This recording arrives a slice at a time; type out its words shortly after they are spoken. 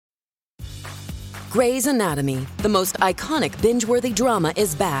Grey's Anatomy, the most iconic binge-worthy drama,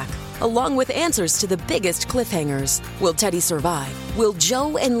 is back, along with answers to the biggest cliffhangers. Will Teddy survive? Will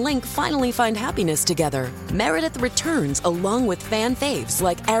Joe and Link finally find happiness together? Meredith returns along with fan faves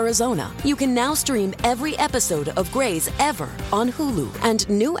like Arizona. You can now stream every episode of Grey's ever on Hulu, and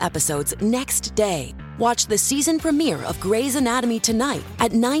new episodes next day. Watch the season premiere of Grey's Anatomy tonight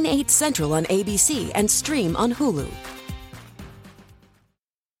at 9/8 Central on ABC and stream on Hulu.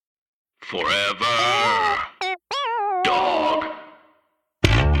 Forever. Dog.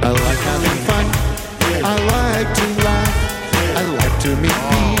 I like having fun. I like to laugh. I like to meet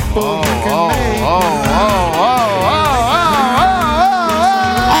people who can make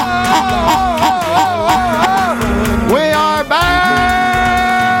We are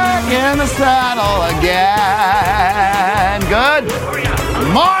back in the saddle again. Good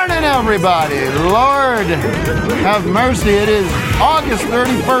morning, everybody. Lord have mercy. It is August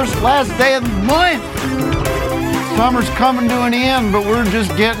 31st, last day of the month. Summer's coming to an end, but we're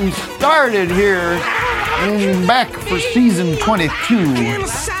just getting started here. And back for season 22.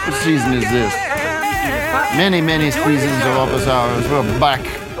 What season is this? Many, many seasons of Office Hours. We're back.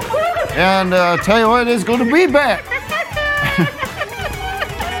 And tell you what, it's going to be back.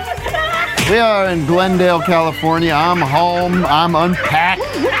 We are in Glendale, California. I'm home. I'm unpacked.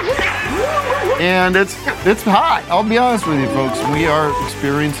 And it's hot. I'll be honest with you, folks. We are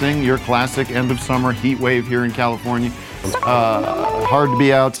experiencing your classic end of summer heat wave here in California. Hard to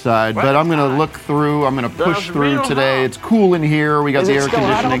be outside, but I'm going to look through. I'm going to push through today. It's cool in here. We got the air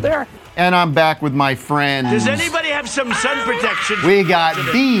conditioning. And I'm back with my friends. Does anybody have some sun protection? We got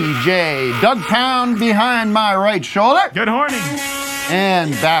BJ, Doug Pound behind my right shoulder. Good morning.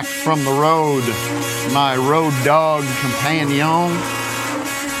 And back from the road, my road dog companion,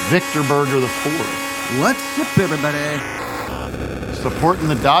 Victor Berger IV. What's up, everybody? Supporting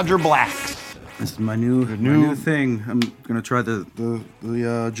the Dodger Blacks. This is my new thing. I'm gonna try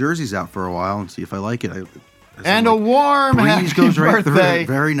the jerseys out for a while and see if I like it. And a warm happy goes right through birthday. it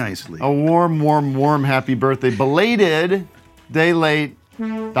very nicely. A warm happy birthday. Belated, day late,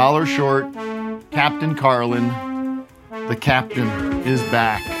 dollar short, Captain Carlin. The captain is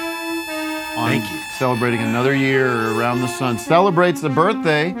back. Thank you. Celebrating another year around the sun. Celebrates the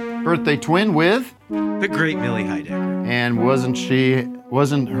birthday twin with The great Millie Heidecker. And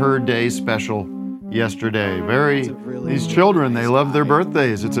wasn't her day special yesterday? These children, they love their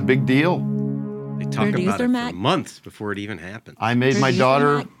birthdays. It's a big deal. They talk about it for months before it even happened. I made my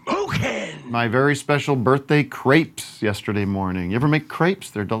daughter my very special birthday crepes yesterday morning. You ever make crepes?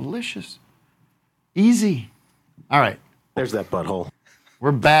 They're delicious. Easy. All right. There's that butthole.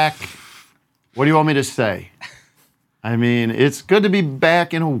 We're back. What do you want me to say? I mean, it's good to be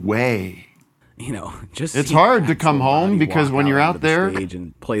back in a way. You know, just it's hard to come home because when you're out there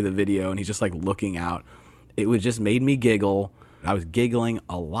and play the video and he's just like looking out, it was just made me giggle. I was giggling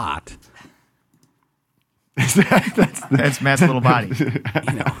a lot. That's Matt's little body.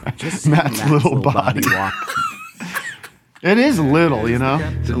 You know, just Matt's little body walk. It is little, you know.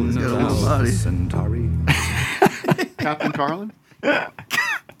 Captain Carlin?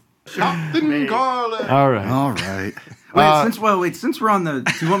 Captain Carlin. All right. Since we're on the,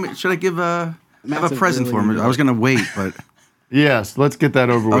 do you want me? Should I have a present for me? I was gonna wait, but yes, let's get that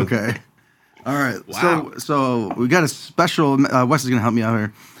over with. Okay. All right. Wow. So we got a special. Wes is gonna help me out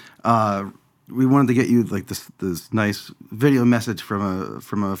here. We wanted to get you like this nice video message from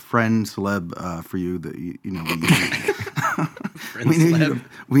a friend celeb for you that you know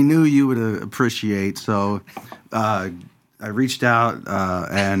we knew you would appreciate. So I reached out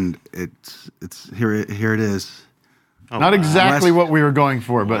and it's here it is. Not exactly what we were going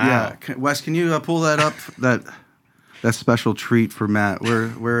for, but yeah. Wes, can you pull that up? That special treat for Matt.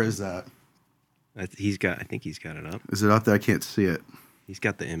 Where is that? I think he's got it up. Is it up there? I can't see it. He's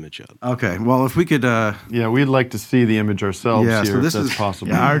got the image up. Okay. Well, if we could. Yeah, we'd like to see the image ourselves here, so this if that's is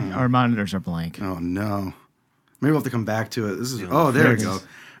possible. Yeah, our monitors are blank. Oh no. Maybe we'll have to come back to it. This is. Oh, there we go.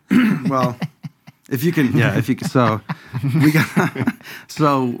 Well, if you can.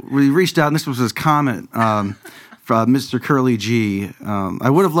 So we reached out, and this was his comment. From Mr. Curly G. I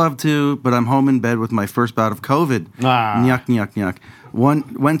would have loved to, but I'm home in bed with my first bout of COVID. Yuck, yuck, yuck.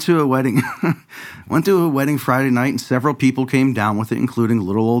 Went to a wedding. Went to a wedding Friday night, and several people came down with it, including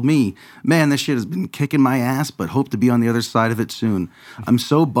little old me. Man, this shit has been kicking my ass, but hope to be on the other side of it soon. I'm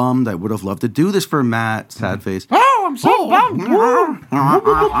so bummed. I would have loved to do this for Matt. Sad face. Oh, I'm so bummed.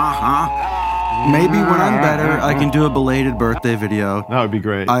 Maybe when I'm better, I can do a belated birthday video. That would be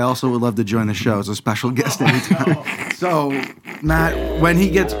great. I also would love to join the show as a special guest anytime. So, Matt, when he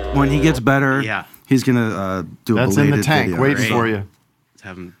gets better, he's gonna do a belated video. That's in the tank, waiting for you.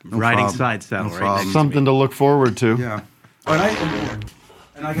 have them riding problem. side saddle No right problem. next to Something me. to look forward to. Yeah. Oh, and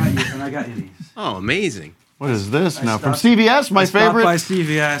I got you these. Oh, amazing. What is this now? From stopped- CVS, my I stopped favorite. by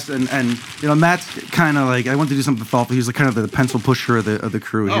CVS, and you know Matt's kind of like I want to do something thoughtful. He's like kind of the pencil pusher of the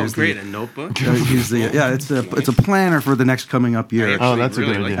crew. Oh, Here's great. The, A notebook? he's the it's a planner for the next coming up year. Oh, that's a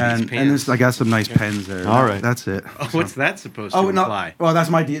good like idea. these And this, I got some nice pens there. All right. That's it. Oh, what's that supposed to Oh, no. imply? Well,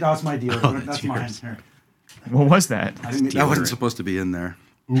 that's my deal. That's my deal. Oh, that's that's mine. yours. Here. What was that? That wasn't supposed to be in there.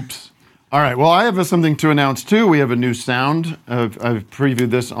 Oops. All right. Well, I have something to announce too. We have a new sound. I've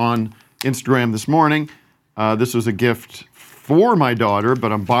previewed this on Instagram this morning. This was a gift for my daughter,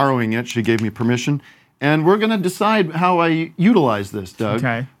 but I'm borrowing it. She gave me permission. And we're going to decide how I utilize this, Doug.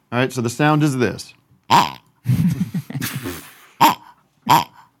 Okay. All right. So the sound is this.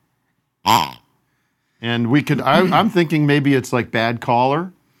 And we could, I'm thinking maybe it's like Bad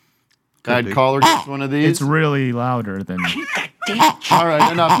Caller. Bad be. Caller gets one of these. It's really louder than. All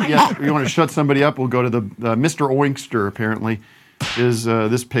right, enough. Yeah, you want to shut somebody up? We'll go to the Mr. Oinkster. Apparently, is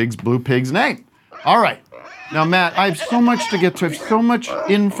this blue pig's name? All right. Now, Matt, I have so much to get to. I have so much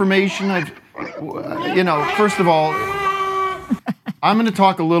information. First of all, I'm going to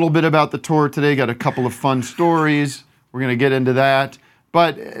talk a little bit about the tour today. Got a couple of fun stories. We're going to get into that.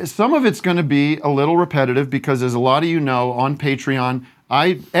 But some of it's going to be a little repetitive because, as a lot of you know, on Patreon,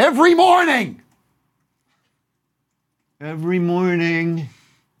 every morning, I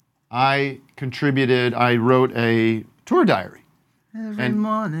wrote a tour diary. Every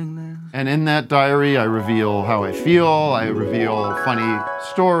morning there. And in that diary, I reveal how I feel. I reveal funny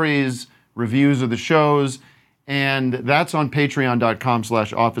stories, reviews of the shows. And that's on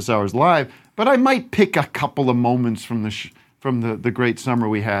patreon.com/officehourslive. But I might pick a couple of moments from the great summer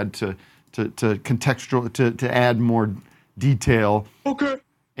we had to contextual, to add more detail. Okay.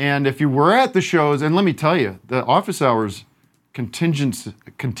 And if you were at the shows, and let me tell you, the office hours contingent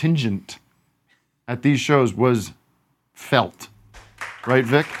at these shows was felt. Right,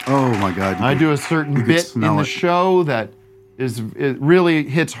 Vic? Oh my God! I do a certain could bit in smell the it. show that it really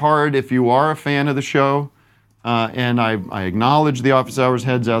hits hard if you are a fan of the show. And I acknowledge the office hours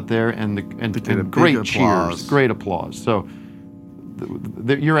heads out there and great applause. cheers, great applause. So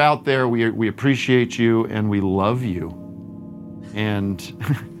you're out there. We appreciate you and we love you. And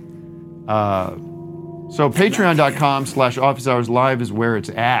so patreon.com/officehourslive is where it's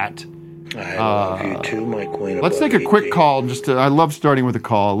at. I love you too, my queen. Let's take a quick call. I love starting with a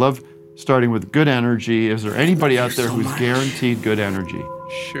call. I love starting with good energy. Is there anybody out there who's guaranteed good energy?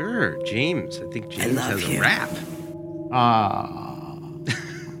 Sure, James. I think James has a rap.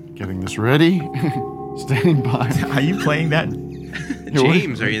 Getting this ready. Standing by. Are you playing that?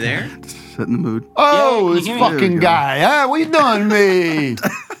 James, are you there? Set in the mood. Oh, Yeah, this you hear me? fucking There we go. guy. Huh? What you doing, me?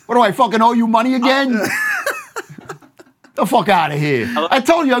 What do I fucking owe you money again? The fuck out of here. I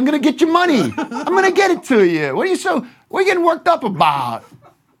told you I'm gonna get your money. I'm gonna get it to you. What are you getting worked up about?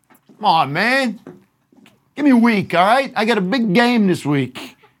 Come on, man. Give me a week, all right? I got a big game this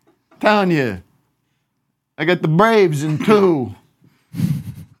week. Telling you. I got the Braves in 2.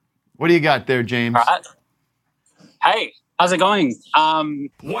 What do you got there, James? All right. Hey, how's it going? Yeah,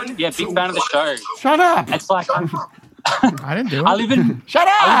 big fan of the show. Shut up. It's like I didn't do I it. live in Shut I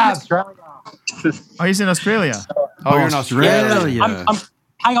live in up. Australia. Oh, he's in Australia. Oh, you're in Australia.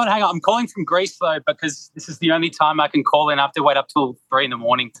 Hang on. I'm calling from Greece though because this is the only time I can call in. I have to wait up till 3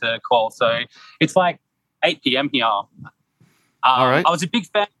 a.m. to call. So it's like 8 p.m. here. All right. I was a big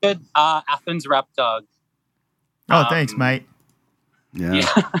fan of Athens rap, Doug. Oh, thanks, mate. Yeah.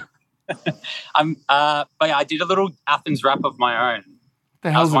 But yeah, I did a little Athens rap of my own. What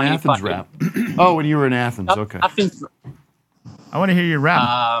the hell's an wondering if Athens I rap? Oh, when you were in Athens. Okay. Athens. I want to hear your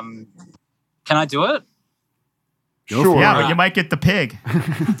rap. Can I do it? Sure. Yeah, but you might get the pig.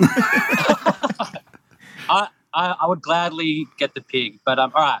 I would gladly get the pig, but all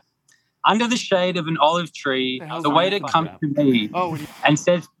right. Under the shade of an olive tree, the waiter comes to me and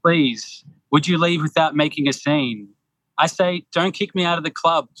says, "Please, would you leave without making a scene?" I say, "Don't kick me out of the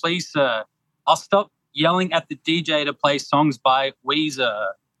club, please, sir. I'll stop yelling at the DJ to play songs by Weezer."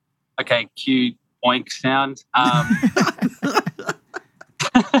 Okay, cue oink sound.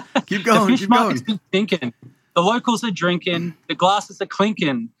 Keep going. The fish Keep market's going. been thinking. The locals are drinking. The glasses are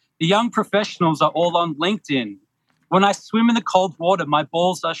clinking. The young professionals are all on LinkedIn. When I swim in the cold water, my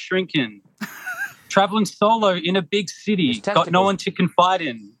balls are shrinking. Traveling solo in a big city, got no one to confide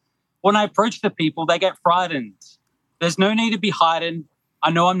in. When I approach the people, they get frightened. There's no need to be hiding.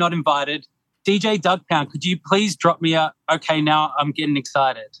 I know I'm not invited. DJ Doug Pound, could you please drop me a, okay, now I'm getting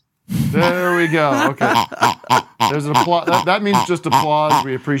excited. There we go. Okay. There's an applause. That means just applause.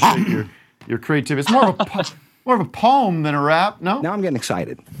 We appreciate your creativity. It's more of a More of a poem than a rap, no? Now I'm getting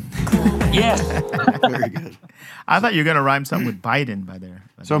excited. Yes. Very good. I thought you were gonna rhyme something with Biden by there.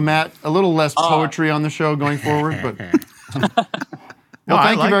 So Matt, a little less poetry on the show going forward, but well,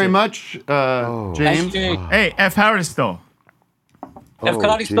 thank you very much, James. Hey, F. Harristo. F.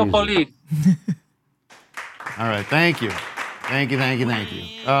 Claristopoli. All right, thank you.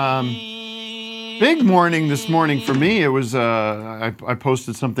 Big morning this morning for me. It was I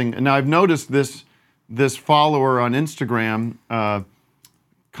posted something, and now I've noticed this follower on Instagram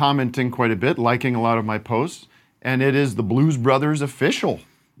commenting quite a bit, liking a lot of my posts, and it is the Blues Brothers official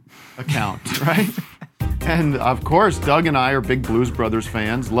account, right? And of course, Doug and I are big Blues Brothers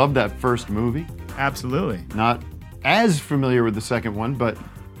fans. Love that first movie. Absolutely. Not as familiar with the second one, but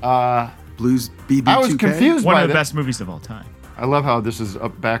Blues BB2K. I was confused by One of the that. best movies of all time. I love how this is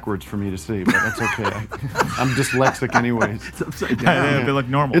up backwards for me to see, but that's okay. I'm dyslexic anyways. It's upside down. They look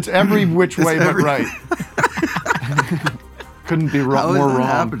normal. It's every which way but right. Couldn't be How is more that wrong.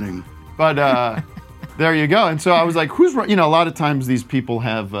 happening? But there you go. And so I was like, who's, a lot of times these people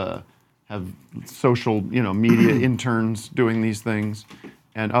have social, media interns doing these things.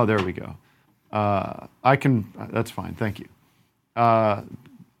 And, there we go. That's fine, thank you. And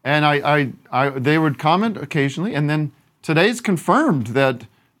they would comment occasionally, and then today's confirmed that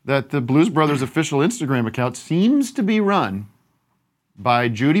the Blues Brothers official Instagram account seems to be run by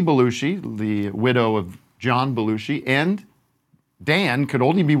Judy Belushi, the widow of John Belushi, and Dan could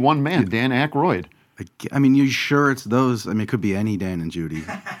only be one man, Dan Aykroyd. I mean, you sure it's those? I mean, it could be any Dan and Judy.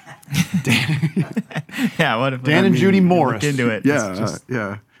 Yeah, what if Dan and Judy Morris. Look into it. Yeah,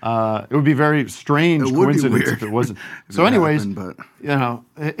 yeah. It would be very strange It would be coincidence weird if it wasn't. if So it anyways, happened,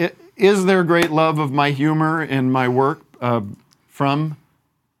 but is there great love of my humor and my work from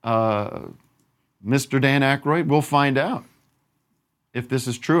Mr. Dan Aykroyd? We'll find out. If this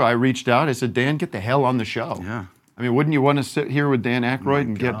is true, I reached out. I said, Dan, get the hell on the show. Yeah. I mean, wouldn't you want to sit here with Dan Aykroyd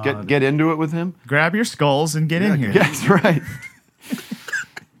and get into it with him? Grab your skulls and get in here. That's right.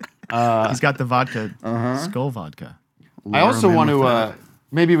 He's got the vodka, skull vodka. I also want to,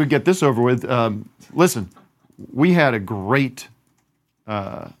 maybe we get this over with. Listen, we had a great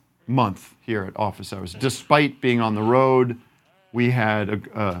month here at Office Hours. Despite being on the road, we had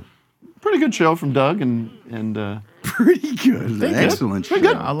a pretty good show from Doug and pretty good. Excellent show.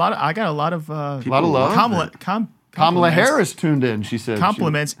 Good. I got a lot of love. Kamala Harris tuned in, she said.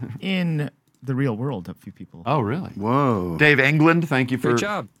 Compliments in the real world, a few people. Oh, really? Whoa. Dave England, thank you for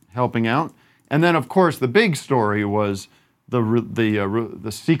helping out. And then, of course, the big story was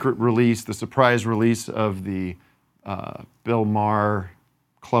the secret release, the surprise release of the Bill Maher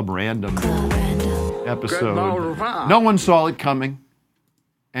Club Random episode. No one saw it coming,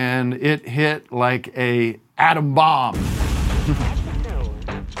 and it hit like a atom bomb.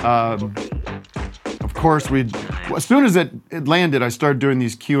 Of course, as soon as it landed, I started doing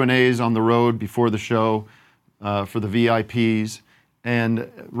these Q&As on the road before the show for the VIPs.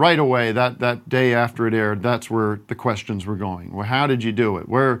 And right away, that day after it aired, that's where the questions were going. Well, how did you do it?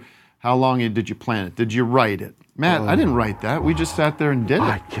 How long did you plan it? Did you write it? Matt, I didn't write that. We just sat there and did it.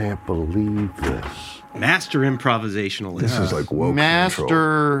 I can't believe this. Master improvisationalist. This is like woke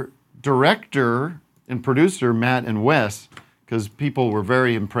Master director and producer, Matt and Wes, because people were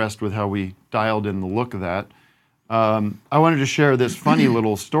very impressed with how we dialed in the look of that. I wanted to share this funny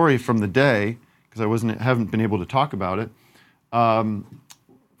little story from the day, because I haven't been able to talk about it.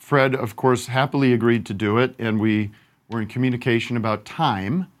 Fred, of course, happily agreed to do it, and we were in communication about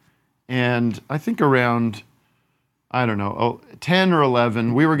time. And I think around, 10 or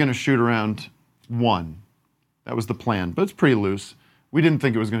 11, we were going to shoot around 1. That was the plan, but it's pretty loose. We didn't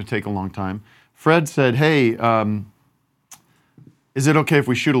think it was going to take a long time. Fred said, hey, is it okay if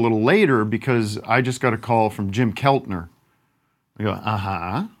we shoot a little later, because I just got a call from Jim Keltner. I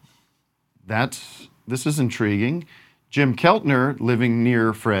go, this is intriguing. Jim Keltner, living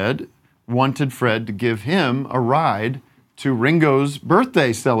near Fred, wanted Fred to give him a ride to Ringo's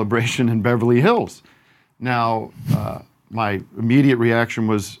birthday celebration in Beverly Hills. Now, my immediate reaction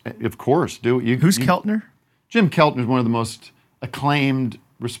was, of course, do it. Who's Keltner? Jim Keltner is one of the most acclaimed,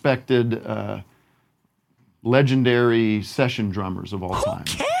 respected, legendary session drummers of all time.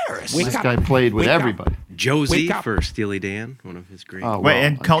 Who cares? This guy played with everybody. Josie for Steely Dan, one of his great. Wait,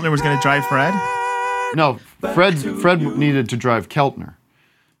 and Keltner was going to drive Fred? No, Fred needed to drive Keltner.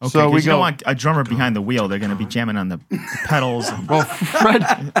 Okay, so we don't want a drummer behind the wheel. They're going to be jamming on the pedals. Well,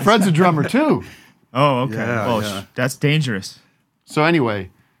 Fred's a drummer too. Oh, okay. Yeah. That's dangerous. So anyway,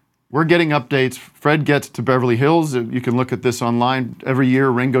 we're getting updates. Fred gets to Beverly Hills. You can look at this online. Every year,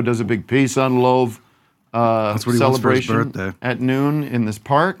 Ringo does a big peace on love That's what he celebration wants for his birthday. at noon in this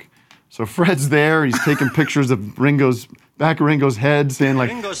park. So Fred's there. He's taking pictures of Ringo's head, saying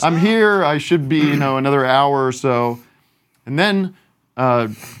like, "I'm here. I should be, another hour or so." And then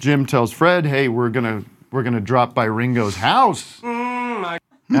Jim tells Fred, "Hey, we're gonna drop by Ringo's house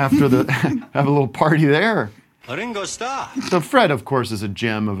after have a little party there." Ringo Starr. So Fred, of course, is a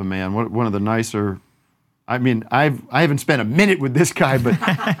gem of a man. One of the nicer. I mean, I haven't spent a minute with this guy, but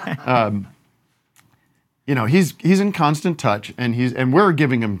he's in constant touch, and we're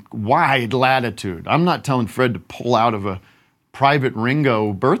giving him wide latitude. I'm not telling Fred to pull out of a private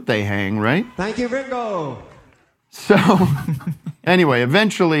Ringo birthday hang, right? Thank you, Ringo. So anyway,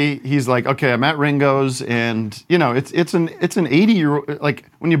 eventually he's like, "Okay, I'm at Ringo's," and it's an 80-year-old. Like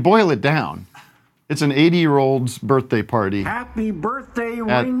when you boil it down, it's an 80-year-old's birthday party. Happy birthday,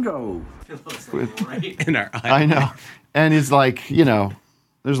 Ringo! Right in our eye. I know, and he's like,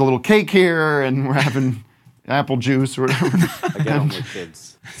 there's a little cake here, and we're having apple juice or whatever. I get on with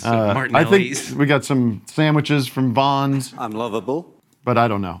kids. I think we got some sandwiches from Vaughn's. I'm lovable. But I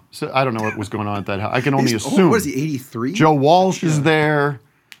don't know. So I don't know what was going on at that house. I can only assume. What is he, 83? Joe Walsh is there.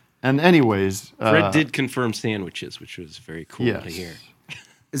 And anyways. Fred did confirm sandwiches, which was very cool to hear.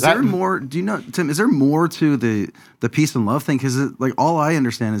 Is there more, do you know, Tim, is there more to the peace and love thing? Because all I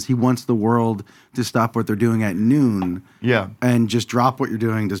understand is he wants the world to stop what they're doing at noon. Yeah. And just drop what you're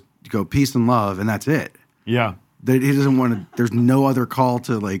doing, just go peace and love, and that's it. Yeah. He doesn't want to, there's no other call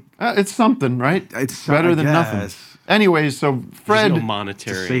to it's something, right? It's better than nothing. Anyways, so Fred, no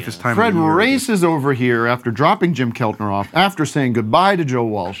monetary, safest time Fred of the year, races over here after dropping Jim Keltner off, after saying goodbye to Joe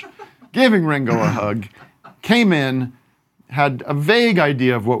Walsh, giving Ringo a hug, came in, had a vague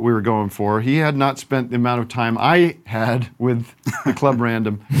idea of what we were going for. He had not spent the amount of time I had with the Club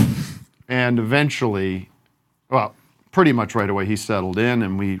Random. And eventually, well, pretty much right away, he settled in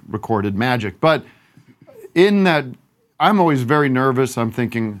and we recorded Magic. But in that, I'm always very nervous. I'm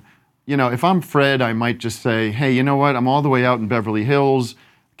thinking, if I'm Fred, I might just say, "Hey, you know what? I'm all the way out in Beverly Hills.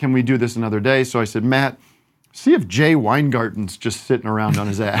 Can we do this another day?" So I said, "Matt, see if Jay Weingarten's just sitting around on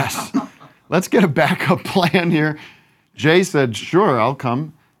his ass. Let's get a backup plan here." Jay said, "Sure, I'll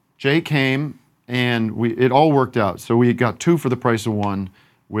come." Jay came, and it all worked out. So we got 2 for the price of 1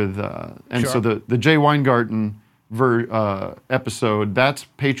 with, so the Jay Weingarten episode, that's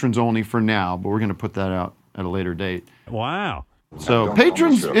patrons only for now, but we're going to put that out at a later date. Wow. So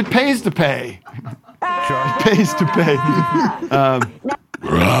patrons, it pays to pay. It pays to pay.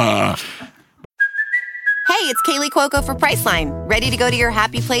 Hey, it's Kaylee Cuoco for Priceline. Ready to go to your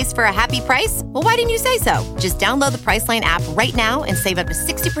happy place for a happy price? Well, why didn't you say so? Just download the Priceline app right now and save up to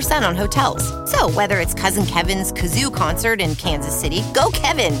 60% on hotels. So whether it's Cousin Kevin's Kazoo Concert in Kansas City, go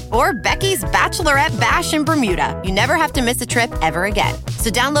Kevin, or Becky's Bachelorette Bash in Bermuda, you never have to miss a trip ever again. So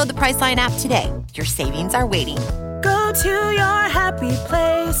download the Priceline app today. Your savings are waiting. Go to your happy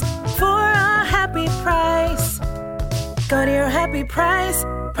place for a happy price. Go to your happy price,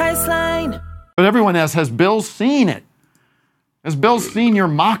 Priceline. But everyone asks, has Bill seen it? Has Bill seen your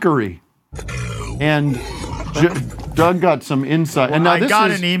mockery? And Doug got some insight. Well, and now I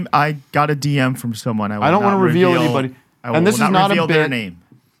got a DM from someone. I don't want to reveal anybody. And this is not a bit. Their name.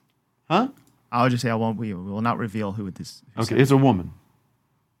 Huh? I'll just say we will not reveal who this is. Okay, it's a woman.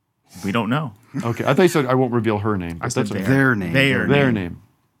 We don't know. Okay, I thought you said I won't reveal her name. I said their name. Their name.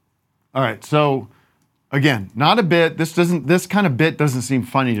 All right, so again, not a bit. This kind of bit doesn't seem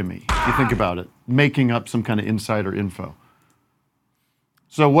funny to me. If you think about it, making up some kind of insider info.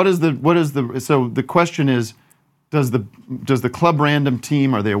 So so the question is, does the Club Random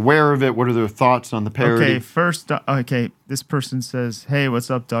team, are they aware of it? What are their thoughts on the parody? Okay, this person says, "Hey,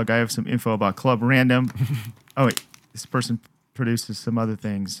 what's up, Doug? I have some info about Club Random." Oh wait, this person produces some other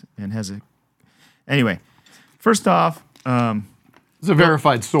things and has a. Anyway, first off, it's a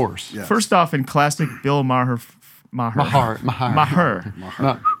verified source. Yes. First off, in classic Bill Maher in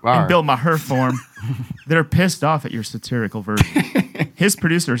Bill Maher form, they're pissed off at your satirical version. His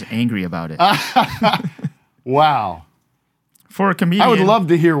producer is angry about it. Wow. For a comedian, I would love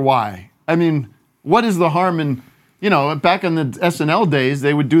to hear why. I mean, what is the harm in? Back in the SNL days,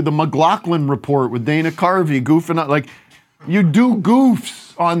 they would do the McLaughlin Report with Dana Carvey goofing up. Like, you do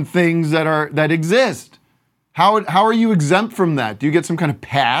goofs on things that exist. How are you exempt from that? Do you get some kind of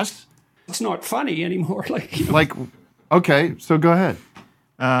pass? It's not funny anymore. Okay, so go ahead.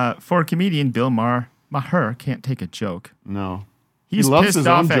 For a comedian, Bill Maher can't take a joke. No. He loves his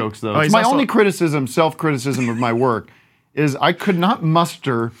own jokes, though. It's my only self-criticism of my work, is I could not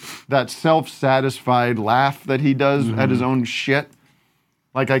muster that self-satisfied laugh that he does at his own shit.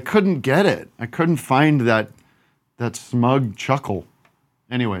 I couldn't get it. I couldn't find that smug chuckle.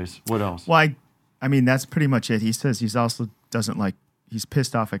 Anyways, what else? Well, I mean, that's pretty much it. He says he also doesn't like he's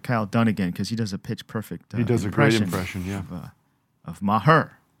pissed off at Kyle Dunnigan because he does a pitch perfect. He does a great impression, yeah, of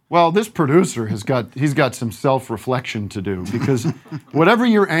Maher. Well, this producer he's got some self-reflection to do because whatever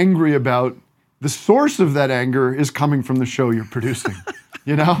you're angry about, the source of that anger is coming from the show you're producing.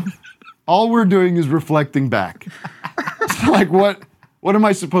 You know, all we're doing is reflecting back. It's like what am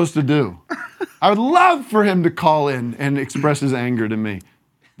I supposed to do? I would love for him to call in and express his anger to me.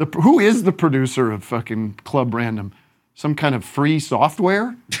 Who is the producer of fucking Club Random? Some kind of free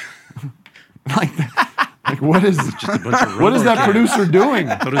software? Like what is just a bunch of what is that producer doing?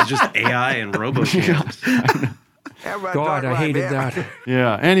 I thought it was just AI and robocams. God, I hated that.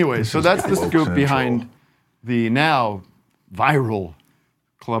 Yeah. Anyway, so that's the scoop behind the now viral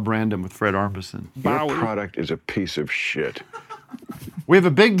Club Random with Fred Armisen. Your product is a piece of shit. We have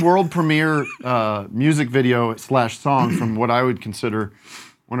a big world premiere music video / song from what I would consider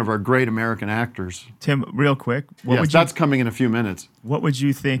one of our great American actors. Tim, real quick. That's coming in a few minutes. What would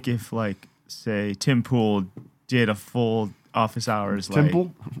you think if, like, say, Tim Pool did a full office hours? Tim like,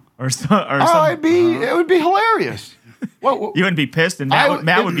 Pool? Or something? It would be hilarious. You wouldn't be pissed, and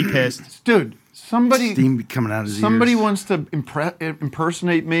Matt would be pissed. Dude, steam coming out of his somebody ears. wants to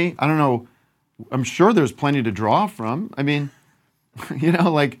impersonate me. I don't know. I'm sure there's plenty to draw from. I mean, you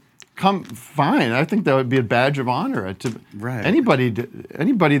know, like, fine. I think that would be a badge of honor to anybody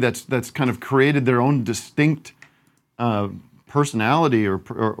that's kind of created their own distinct personality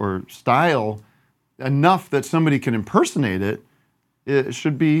or style enough that somebody can impersonate it. It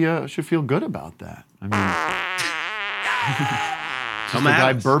should feel good about that. I mean, come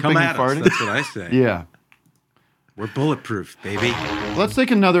at us. Burping Come and at us. farting. That's what I say. Yeah. We're bulletproof, baby. Let's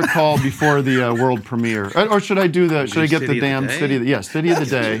take another call before the world premiere. Or should I do the? Should I get the damn city? City of the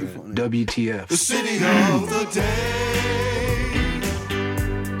day. WTF. The city of the day.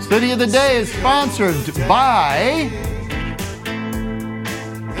 City of the day is sponsored by.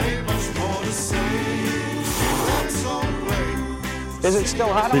 Is it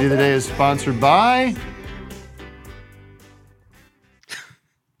still hot? City of the day is sponsored by.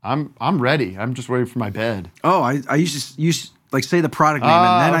 I'm ready. I'm just waiting for my bed. Oh, I used to like say the product name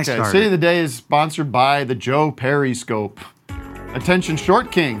and then I started. City of the day is sponsored by the Joe Periscope. Attention,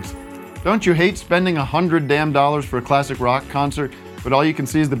 short kings. Don't you hate spending $100 damn for a classic rock concert, but all you can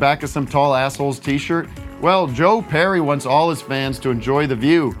see is the back of some tall asshole's t-shirt? Well, Joe Perry wants all his fans to enjoy the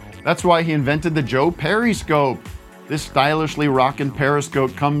view. That's why he invented the Joe Periscope. This stylishly rockin'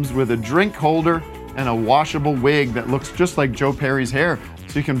 periscope comes with a drink holder and a washable wig that looks just like Joe Perry's hair,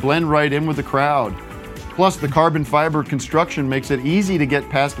 so you can blend right in with the crowd. Plus, the carbon fiber construction makes it easy to get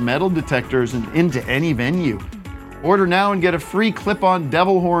past metal detectors and into any venue. Order now and get a free clip-on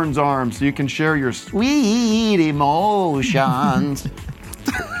devil horns arm so you can share your sweet emotions.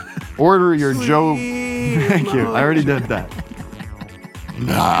 Order your Joe... Thank you. I already did that.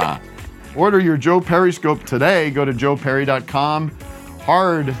 Nah. Order your Joe Periscope today. Go to joeperry.com.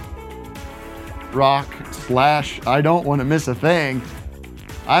 Hard rock / I don't want to miss a thing.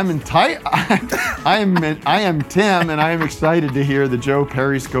 I am Tim, and I am excited to hear the Joe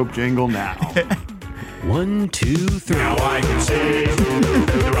Periscope jingle now. 1, 2, 3. Now I can sing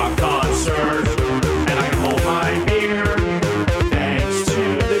the rock concert, and I can hold my beer, thanks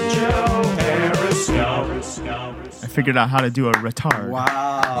to the Joe Periscope. I figured out how to do a retard.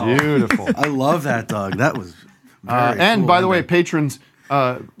 Wow. Beautiful. I love that, Doug. That was very and cool. by the way, patrons,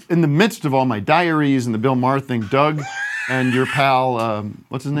 in the midst of all my diaries and the Bill Maher thing, Doug and your pal,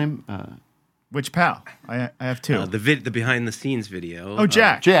 what's his name? Which pal? I have two. The behind the scenes video. Oh,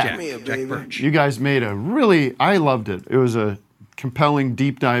 Jack. Jack Birch. You guys made I loved it. It was a compelling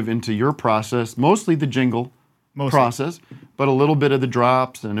deep dive into your process, mostly the jingle process, but a little bit of the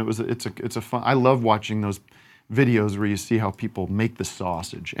drops, and it's a fun. I love watching those videos where you see how people make the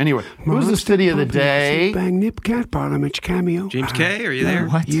sausage. Anyway, who's the city of the day? Bang Nip Cat Parliament cameo. James K, are you there?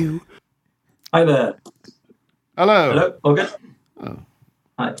 What? Hi there. Hello. Hello. All good? Oh.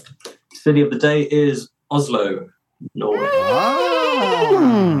 Hi. City of the day is Oslo, Norway.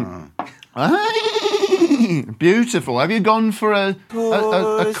 Beautiful. Have you gone for a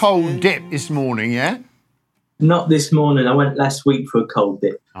cold dip this morning, yeah? Not this morning. I went last week for a cold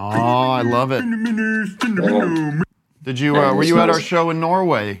dip. Oh, I love it. Did you? Were you at our show in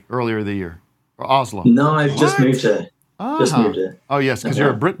Norway earlier the year, or Oslo? No, I've just moved here. Just moved here. Oh yes, because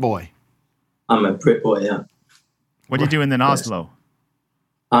you're a Brit boy. I'm a Brit boy. Yeah. What are you doing in Oslo?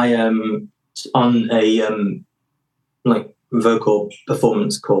 I am on a vocal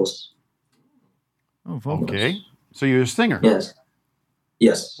performance course. Oh, vocal. Okay. So you're a singer. Yes.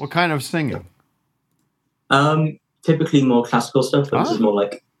 Yes. What kind of singing? Typically more classical stuff. This is more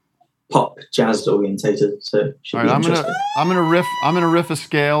like pop jazz orientated. So should All be right, interesting. I'm gonna riff a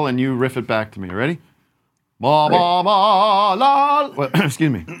scale, and you riff it back to me. Ready? Ma ma ma la. Well,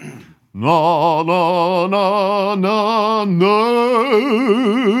 excuse me. Na na na na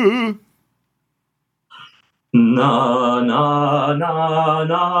na. Na na na na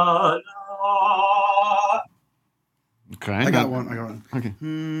na. Okay, I got one. Okay.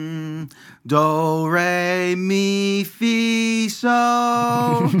 Do re mi fi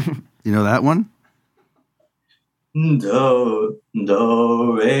so. You know that one? Do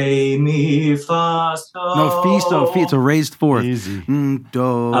re mi fa so. No, fi so. Fi. It's a raised fourth. Easy.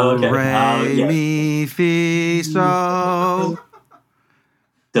 Do re mi fi so.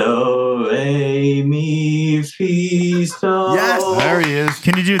 Do re mi fi so. Yes. There he is.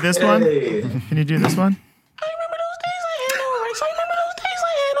 Can you do this one? Can you do this one?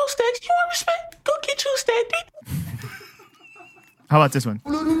 How about this one?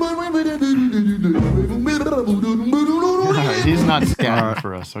 He's not scatting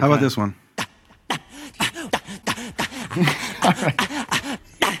for us. Okay. How about this one?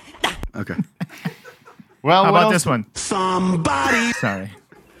 Okay. Well, how what about else? this one? Somebody. Sorry.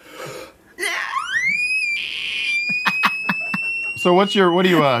 So what are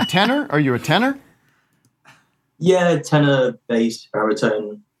you, a tenor? Are you a tenor? Yeah, tenor, bass,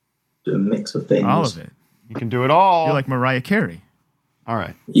 baritone, a mix of things. All of it. You can do it all. You're like Mariah Carey. All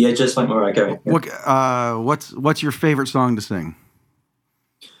right. Yeah, just like Mariah Carey. Yeah. What's your favorite song to sing?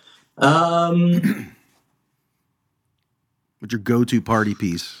 What's your go-to party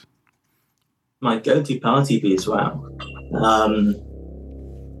piece? My go-to party piece, wow.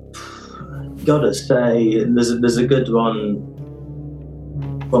 Gotta say, there's a good one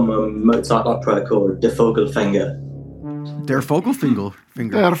from a Mozart opera called Der Vogelfinger. Der Vogelfinger.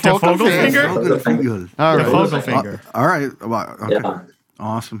 Der Vogelfinger. All right. Vogelfinger. All right. Well, okay. Yeah.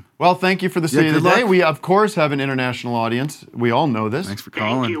 Awesome. Well, thank you for the state of good the day. luck. We, of course, have an international audience. We all know this. Thanks for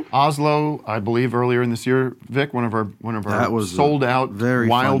calling. Oslo, I believe, earlier in this year, Vic, one of our That was a sold out, very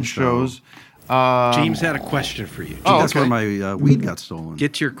wild fun show. shows. James had a question for you. Oh, That's okay. where my weed got stolen.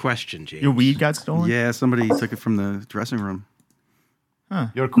 Get to your question, James. Your weed got stolen? Yeah, somebody took it from the dressing room.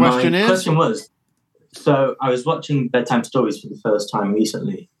 Your question My is? question was, so I was watching Bedtime Stories for the first time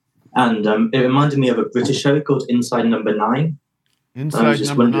recently, and it reminded me of a British show called Inside Number 9. I was Inside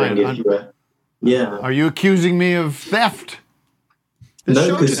just number wondering 9. if you were... Yeah. Are you accusing me of theft?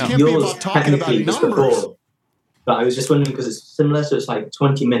 No, because yours technically was before. But I was just wondering because it's similar, so it's like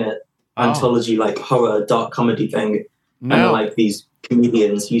 20-minute anthology, like horror, dark comedy thing. No. And like these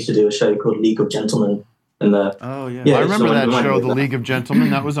comedians used to do a show called League of Gentlemen. And yeah. I it's remember the that one show, with The that. League of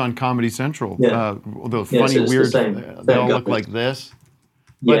Gentlemen. That was on Comedy Central. Yeah. The Yeah, funny, so it's the weird, same they all look guy. like this.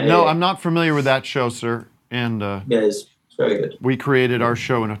 But Yeah, no, yeah. I'm not familiar with that show, sir. And Yeah, it's very good. we created our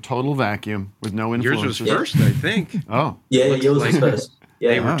show in a total vacuum with no influences. Yours was first, I think. Oh. Yeah, Looks yours like was first. Yeah,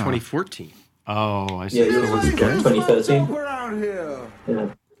 They were 2014. Oh, I see. Yeah, yours was 2013.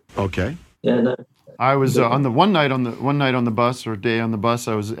 Yeah. Okay. Yeah, no. I was on the one night on the bus or day on the bus.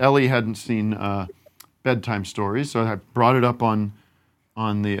 Ellie hadn't seen Bedtime Stories, so I brought it up on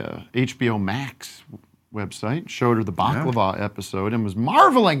the HBO Max website. Showed her the baklava episode and was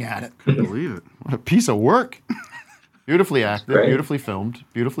marveling at it. Couldn't believe it. What a piece of work! Beautifully acted, Great. beautifully filmed,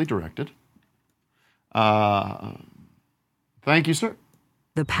 beautifully directed. Thank you, sir.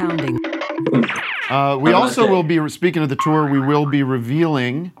 The pounding. We also will be, speaking of the tour, we will be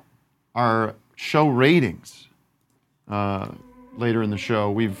revealing our show ratings later in the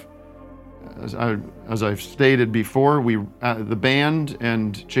show. We've, as I've stated before, the band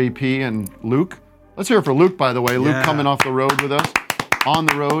and JP and Luke. Let's hear it for Luke, by the way. Luke coming off the road with us, on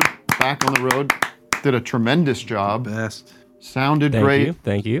the road, back on the road. Did a tremendous job. Best. Sounded great.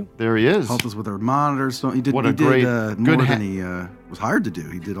 Thank you. There he is. Helped us with our monitors. So he did. What a he did, great, more good than he was hired to do.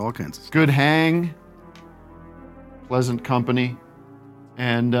 He did all kinds of stuff. Good hang. Pleasant company.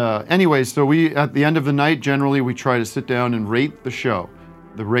 And anyways, so we, at the end of the night, generally we try to sit down and rate the show.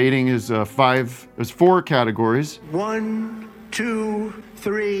 The rating is there's 4 categories. 1, 2,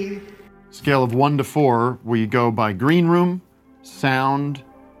 3. Scale of 1 to 4, we go by green room, sound,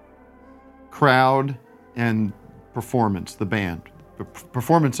 crowd, and performance, the band. The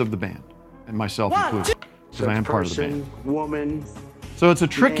performance of the band, and myself included, because I am part of the band. Woman. So it's a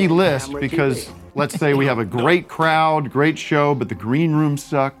tricky Man, list camera, because let's say we have a great crowd, great show, but the green room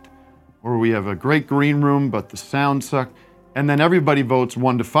sucked, or we have a great green room, but the sound sucked, and then everybody votes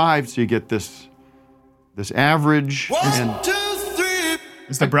 1 to 5, so you get this average.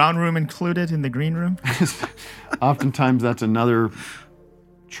 Is the brown room included in the green room? Oftentimes that's another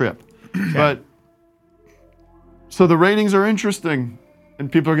trip. But so the ratings are interesting.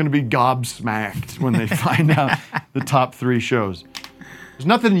 and people are going to be gobsmacked when they find out the top 3 shows. There's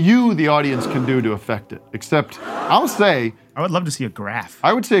nothing you, the audience, can do to affect it, except I'll say... I would love to see a graph.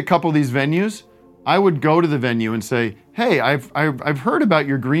 I would say a couple of these venues, I would go to the venue and say, hey, I've heard about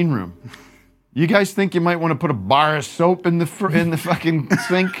your green room. You guys think you might want to put a bar of soap in the fucking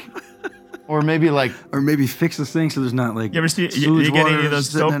sink? Or maybe fix the sink so there's not like... You ever see... You get any of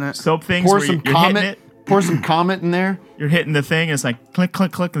those soap things pour where some you're hitting it? Pour some Comet in there. You're hitting the thing, and it's like click,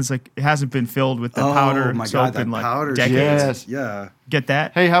 click, click, and it's like it hasn't been filled with the powder my soap God, that in like powder. decades. Yes. Yeah. Get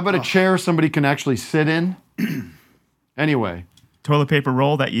that? Hey, how about a chair somebody can actually sit in? Anyway. Toilet paper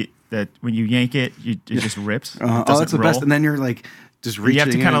roll that when you yank it, it just rips. That's the best. And then you're like just reaching. You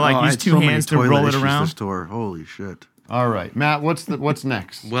have to kind of like use 2 hands to roll it around. This tour. Holy shit. All right, Matt. What's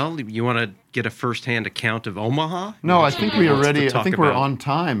next? Well, you want to get a first-hand account of Omaha? No, I think we already. I think we're on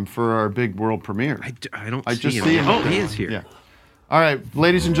time for our big world premiere. I just see him. Oh, he is here. Yeah. All right,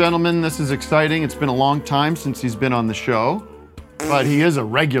 ladies and gentlemen, this is exciting. It's been a long time since he's been on the show, but he is a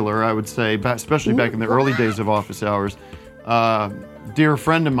regular, I would say, especially back in the early days of Office Hours. Dear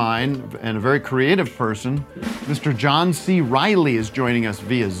friend of mine and a very creative person, Mr. John C. Reilly is joining us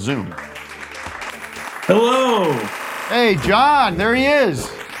via Zoom. Hello. Hey, John, there he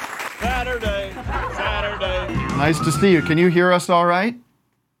is. Saturday. Nice to see you. Can you hear us all right?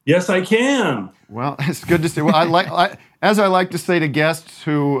 Yes, I can. Well, it's good to see. Well, as I like to say to guests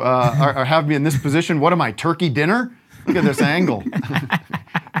who have me in this position, what am I, turkey dinner? Look at this angle.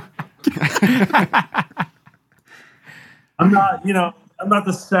 I'm not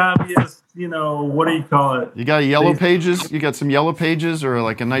the savviest, what do you call it? You got yellow pages? You got some yellow pages or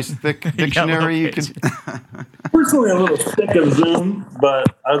like a nice thick dictionary? You can... Personally, a little sick of Zoom,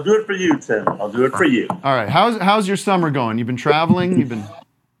 but I'll do it for you, Tim. I'll do it for you. All right. How's your summer going? You've been traveling?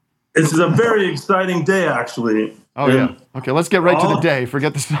 This is a very exciting day, actually. Oh, yeah. Okay, let's get right to the day.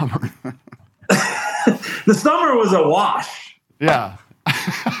 Forget the summer. The summer was a wash. Yeah.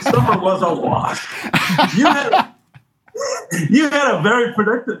 Summer was a wash. You had a very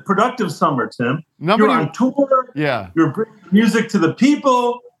productive summer, Tim. You're on tour. Yeah. You're bringing music to the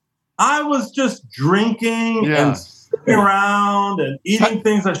people. I was just drinking and sitting around and eating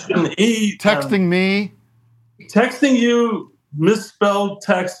things I shouldn't eat. Texting me. Texting you, misspelled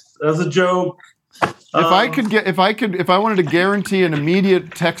text as a joke. If I wanted to guarantee an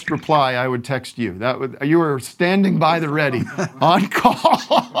immediate text reply, I would text you. You were standing by the ready, on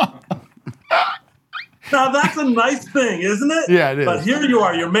call. Now, that's a nice thing, isn't it? Yeah, it is. But here you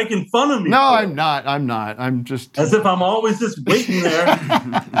are. You're making fun of me. No, I'm not. I'm just... As if I'm always just waiting there.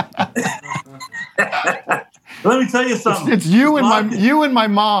 Let me tell you something. It's you and my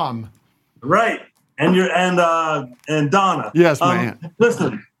mom. Right. And Donna. Yes, man.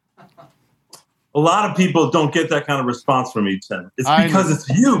 Listen, a lot of people don't get that kind of response from me, Tim. It's because it's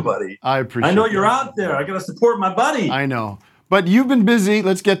you, buddy. I appreciate it. I know you're out there. I got to support my buddy. I know. But you've been busy.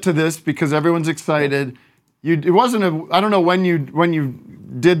 Let's get to this because everyone's excited. It wasn't I don't know when you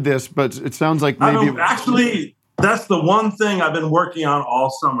did this, but it sounds like maybe. Actually, that's the one thing I've been working on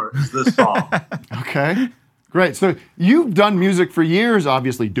all summer is this song. Okay, great. So you've done music for years,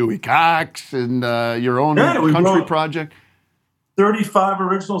 obviously. Dewey Cox and your own country project. 35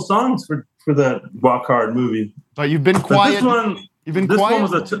 original songs for that Walk Hard movie. But you've been quiet. You've been quiet.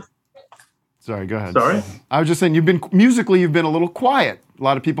 One was Sorry, go ahead. Sorry? I was just saying, you've been a little quiet. A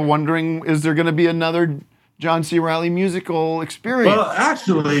lot of people wondering, is there going to be another John C. Reilly musical experience? Well,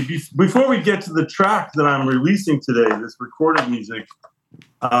 actually, before we get to the track that I'm releasing today, this recorded music,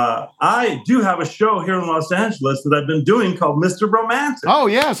 I do have a show here in Los Angeles that I've been doing called Mr. Romantic. Oh,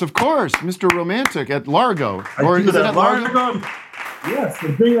 yes, of course. Mr. Romantic at Largo. Or is it at Largo? Yes,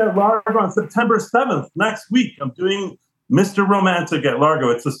 I'm doing it at Largo on September 7th. Next week, I'm doing Mr. Romantic at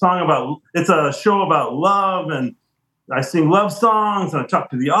Largo. It's a show about love, and I sing love songs, and I talk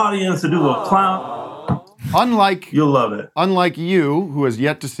to the audience, I do a little clown. You'll love it. Unlike you, who has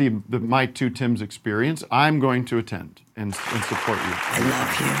yet to see my two Tims experience, I'm going to attend and support you. I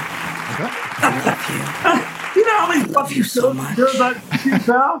love you. Okay. I love you. You know how many fucking you so much.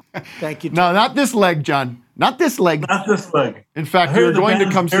 Thank you. No, not this leg, John. Not this leg. Not this leg. In fact, you're going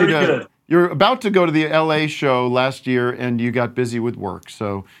to come see You're about to go to the LA show last year, and you got busy with work.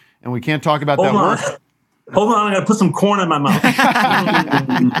 So, and we can't talk about that work. Hold on, I gotta put some corn in my mouth.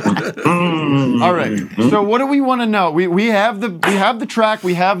 All right. So, what do we want to know? We have the track.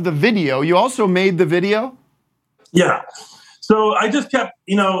 We have the video. You also made the video. Yeah. So I just kept,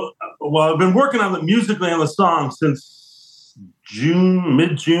 I've been working on musically on the song since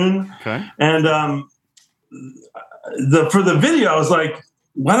mid-June. Okay. And for the video, I was like,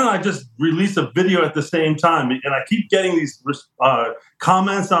 why don't I just release a video at the same time? And I keep getting these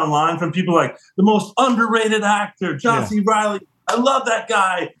comments online from people like, the most underrated actor, John C. Reilly. I love that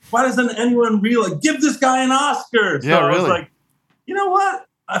guy. Why doesn't anyone realize? Give this guy an Oscar. So I was like, you know what?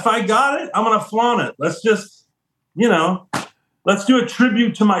 If I got it, I'm going to flaunt it. Let's just, let's do a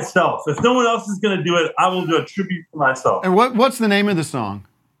tribute to myself. If no one else is going to do it, I will do a tribute to myself. And what's the name of the song?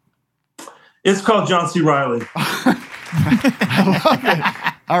 It's called John C. Reilly. I love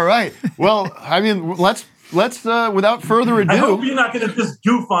it. All right. Well, I mean, let's without further ado. I hope you're not going to just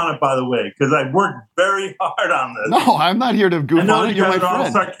goof on it, by the way, because I worked very hard on this. No, I'm not here to goof on it. I know you You're guys my are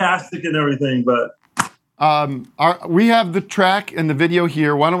all friend. sarcastic and everything, but we have the track and the video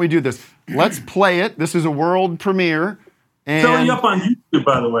here. Why don't we do this? Let's play it. This is a world premiere. And it's up on YouTube,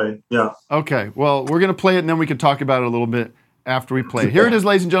 by the way. Yeah. Okay. Well, we're going to play it, and then we can talk about it a little bit after we play it. Here it is,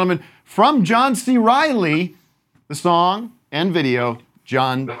 ladies and gentlemen, from John C. Reilly, the song and video,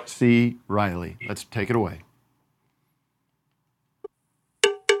 John C. Reilly. Let's take it away.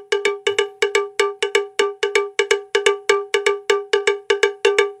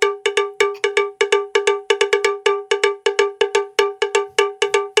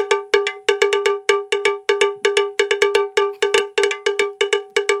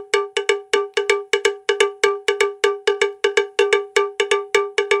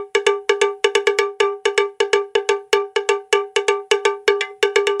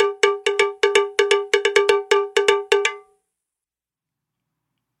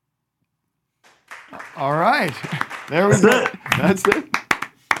 All right. There we go. That's it.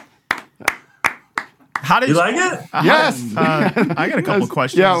 How did you like it? Yes. I got a couple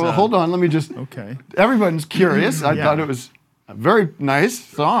questions. Yeah, well, hold on. Let me just. Okay. Everyone's curious. I thought it was a very nice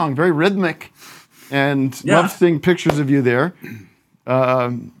song, very rhythmic, and love seeing pictures of you there.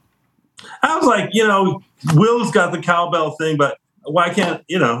 I was like, Will's got the cowbell thing, but why can't,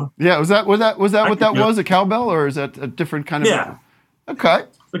 Yeah, was that what that was? A cowbell, or is that a different kind of? Yeah. Okay.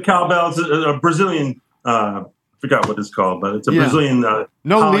 The cowbell is a Brazilian, I forgot what it's called, but it's a Brazilian.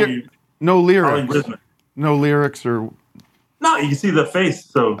 No lyrics. Polyrhythmic. No lyrics or. No, you can see the face.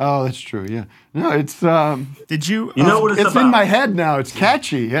 So. Oh, that's true. Yeah. No, it's. Did you? You know what it's about? In my head now. It's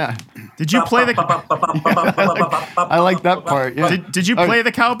catchy. Yeah. Did you play the? I like that part. Yeah. Did you play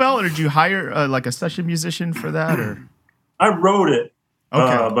the cowbell, or did you hire like a session musician for that, or? I wrote it,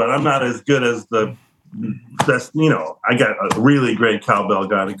 Okay. but I'm not as good as the. That's I got a really great cowbell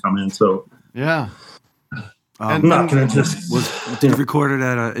guy to come in. So. Yeah. I'm not gonna just. Did you record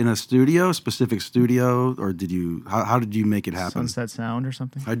it in a studio, specific studio, or did you? How did you make it happen? Sunset Sound or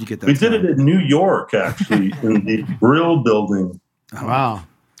something? How did you get that? We did it in New York, actually, in the Brill Building. Wow.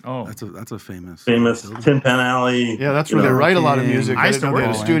 Oh, that's a famous Tin Pan Alley. Yeah, that's where they write a lot of music. I used to work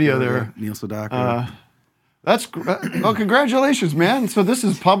in a studio there. Neil Sedaka. That's well, congratulations, man. So this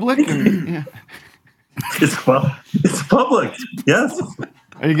is public. And, It's public. Yes.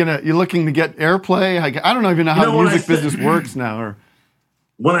 Are you looking to get airplay? I don't even know how the music business works now. Or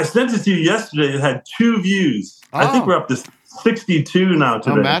when I sent it to you yesterday, it had 2 views. I think we're up to 62 now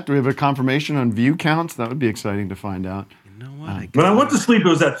today. Oh, Matt, do we have a confirmation on view counts? That would be exciting to find out. You know what? When I went to sleep, it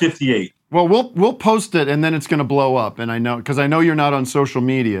was at 58. Well, we'll post it, and then it's going to blow up. And I know because I know you're not on social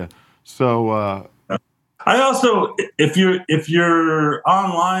media, so. I also, if you're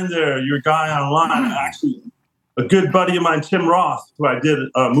online there, you're a guy online. Actually, a good buddy of mine, Tim Roth, who I did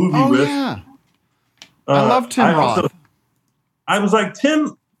a movie with. Yeah. I love Tim Roth. I was like,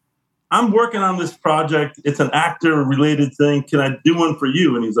 Tim, I'm working on this project. It's an actor-related thing. Can I do one for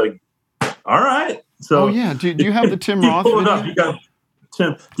you? And he's like, all right. So, do you have the Tim Roth pull it video? up. You got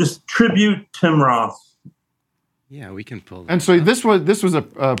Tim. Just tribute Tim Roth. Yeah, we can pull that. And so this was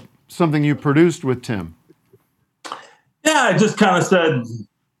a something you produced with Tim. Yeah, I just kind of said,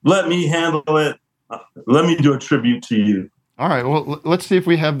 let me handle it. Let me do a tribute to you. All right. Well, let's see if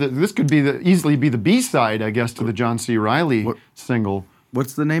we have this. Could be easily be the B-side, I guess, to the John C. Reilly single.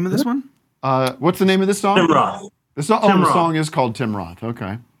 What's the name of this one? What's the name of this song? Tim Roth. The song is called Tim Roth.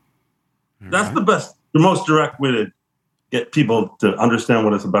 Okay. That's the most direct way to get people to understand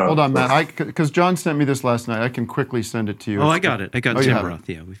what it's about. Hold on, Matt. Because John sent me this last night. I can quickly send it to you. Oh, I got it. I got you Tim have Roth.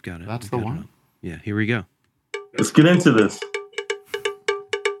 Yeah, we've got it. That's the one. Yeah, here we go. Let's get into this.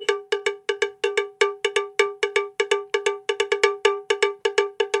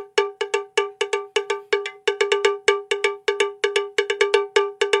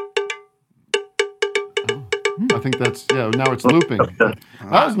 I think that's now it's looping. That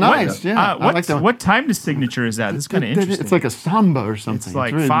was nice. I like that one. What time signature is that? This is kind of interesting. It's like a samba or something. It's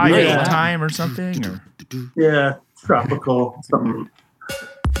like really 5 great. time or something. Or Yeah, tropical something.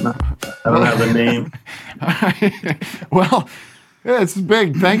 I don't have a name. Well, Yeah, it's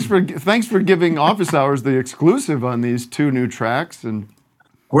big. Thanks for giving Office Hours the exclusive on these 2 new tracks. And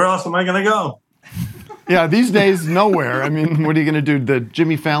where else am I going to go? Yeah, these days, nowhere. I mean, what are you going to do? The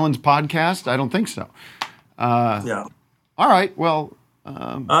Jimmy Fallon's podcast? I don't think so. Yeah. All right. Well,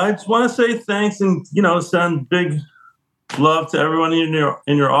 I just want to say thanks and, send big love to everyone in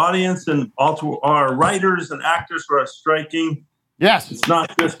your audience and all to our writers and actors who are striking. Yes. It's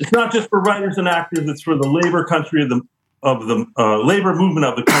not just for writers and actors. It's for the labor country of the labor movement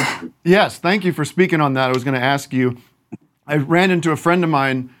of the country. Yes. Thank you for speaking on that. I was going to ask you. I ran into a friend of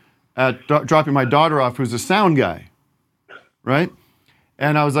mine at dropping my daughter off, who's a sound guy, right?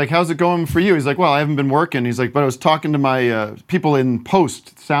 And I was like, "How's it going for you?" He's like, "Well, I haven't been working." He's like, "But I was talking to my people in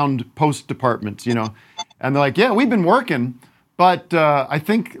sound post departments, and they're like, "Yeah, we've been working, but I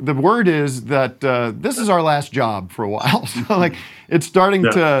think the word is that this is our last job for a while." So like, it's starting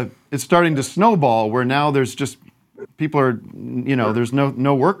to snowball where now there's just people are, there's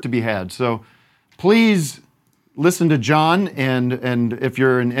no work to be had. So please listen to John, and if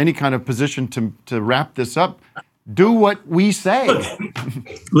you're in any kind of position to wrap this up, do what we say. Look,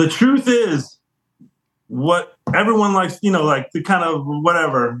 the truth is, what everyone likes, like the kind of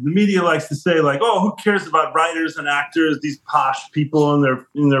whatever the media likes to say, like, "Oh, who cares about writers and actors? These posh people and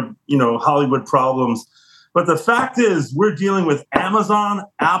their Hollywood problems." But the fact is, we're dealing with Amazon,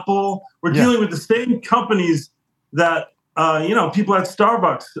 Apple. We're dealing with the same companies that people at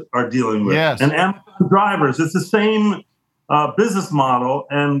Starbucks are dealing with, and Amazon drivers. It's the same business model,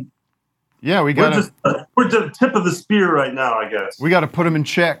 and yeah, we're at the tip of the spear right now, I guess. We got to put them in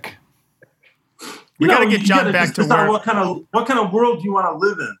check. We got to get John back to work. What kind of world do you want to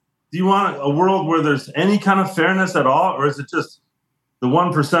live in? Do you want a world where there's any kind of fairness at all, or is it just the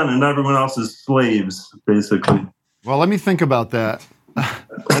 1% and everyone else is slaves, basically? Well, let me think about that.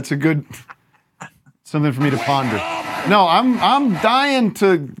 That's a good something for me to ponder. No, I'm dying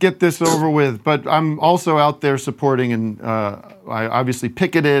to get this over with, but I'm also out there supporting, and I obviously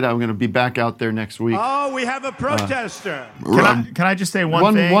picketed. I'm going to be back out there next week. Oh, we have a protester. Can I just say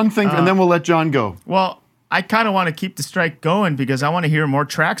one thing? One thing, and then we'll let John go. Well, I kind of want to keep the strike going because I want to hear more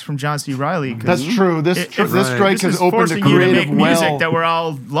tracks from John C. Reilly. That's true. This strike has opened a creative well. Music that we're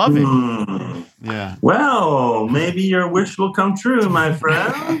all loving. Yeah. Well, maybe your wish will come true, my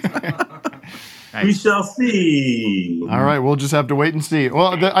friend. We shall see. All right, we'll just have to wait and see.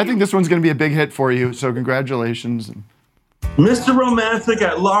 Well, I think this one's going to be a big hit for you, so congratulations. Mr. Romantic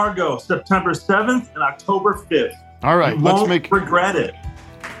at Largo, September 7th and October 5th. All right, let's regret it.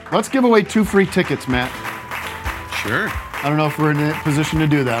 Let's give away 2 free tickets, Matt. Sure. I don't know if we're in a position to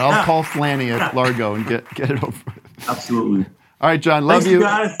do that. I'll call Flanny at Largo and get it over with. Absolutely. All right, John, love you.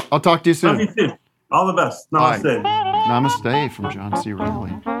 Guys. I'll talk to you soon. Love you too. All the best. Namaste. Namaste from John C.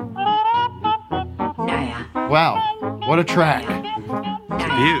 Reilly. Wow, what a track.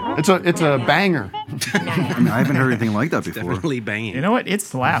 It's a banger. I haven't heard anything like that before. Definitely banging. You know what? It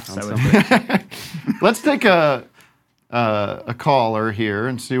slaps. I would say. Let's take a caller here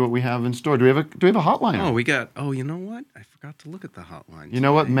and see what we have in store. Do we have a hotline? Oh, you know what? I forgot to look at the hotline. You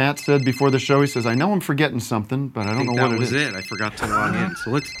know what Matt said before the show? He says, "I know I'm forgetting something, but I don't know what it is." That was it. I forgot to log in.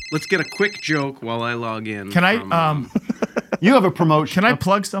 So let's get a quick joke while I log in. Can I? You have a promotion. Can I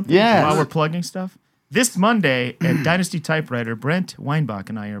plug something? Yeah. While we're plugging stuff. This Monday at Dynasty Typewriter, Brent Weinbach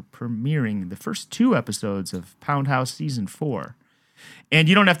and I are premiering the first 2 episodes of Pound House Season 4. And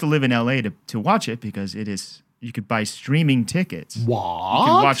you don't have to live in LA to watch it because you could buy streaming tickets. What? You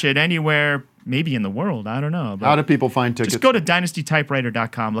can watch it anywhere, maybe in the world. I don't know. But how do people find tickets? Just go to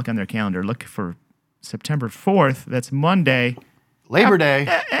dynastytypewriter.com, look on their calendar, look for September 4th. That's Monday. Labor Day.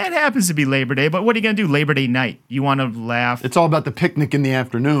 It happens to be Labor Day, but what are you going to do Labor Day night? You want to laugh. It's all about the picnic in the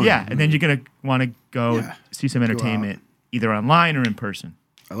afternoon. Yeah, and then you're going to want to go see some entertainment, either online or in person.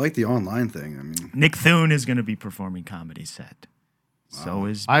 I like the online thing. I mean, Nick Thune is going to be performing comedy set. Wow. So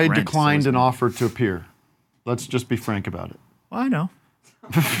is I Brent, declined an offer to appear. Let's just be frank about it. Well, I know.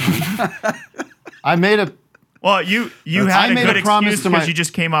 I made a... Well, you had a good excuse because you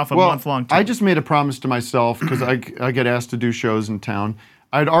just came off a month-long tour. I just made a promise to myself because I get asked to do shows in town.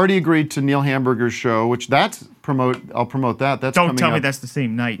 I'd already agreed to Neil Hamburger's show, which I'll promote that. That's Don't tell me up. that's the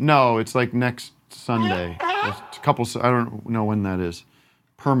same night. No, it's like next Sunday. I don't know when that is.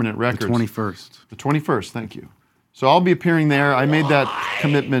 Permanent Records. The 21st. The 21st, thank you. So I'll be appearing there. I made that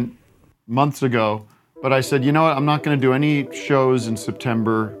commitment months ago, but I said, you know what? I'm not going to do any shows in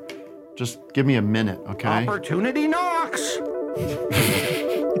September. Just give me a minute, okay? Opportunity knocks.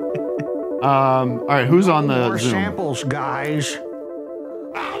 All right, who's on the More Zoom? samples, guys.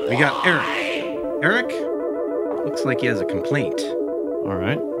 We got Eric. Eric looks like he has a complaint. All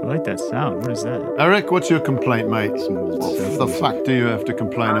right. I like that sound. What is that? Eric, what's your complaint, mate? What the fuck do you have to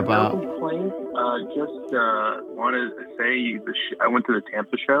complain about? No complaint. Just wanted to say I went to the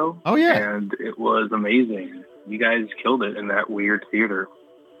Tampa show. Oh, yeah. And it was amazing. You guys killed it in that weird theater.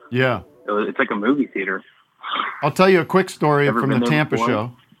 Yeah. It's like a movie theater. I'll tell you a quick story Ever from been the there Tampa before?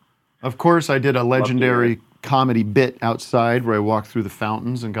 show. Of course, I did a legendary comedy bit outside where I walked through the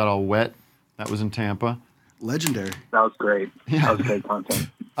fountains and got all wet. That was in Tampa. Legendary. That was great. That was great content.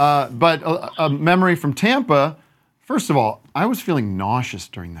 But a memory from Tampa, first of all, I was feeling nauseous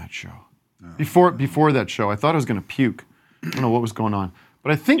during that show. Before that show, I thought I was going to puke. I don't know what was going on.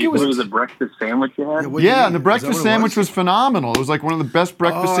 But I think it was a breakfast sandwich you had? Yeah, and the breakfast sandwich was phenomenal. It was like one of the best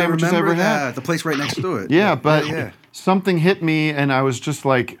breakfast sandwiches I ever had. The place right next to it. Yeah, but something hit me, and I was just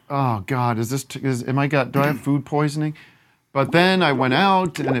like, "Oh God, do I have food poisoning?" But then I went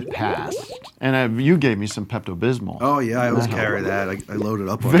out, and it passed. And you gave me some Pepto-Bismol. Oh yeah, I always carry that. I loaded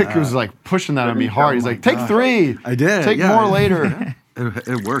up on Vic that. was like pushing that on me hard. He's like, "Take 3." I did. Take more later.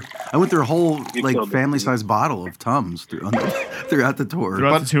 It worked. I went through a whole family-sized bottle of Tums throughout the tour.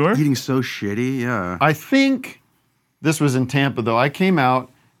 Throughout the tour? Eating so shitty, yeah. I think this was in Tampa, though. I came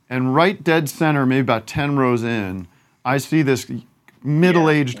out, and right dead center, maybe about 10 rows in, I see this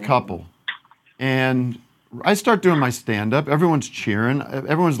middle-aged couple. And I start doing my stand-up. Everyone's cheering.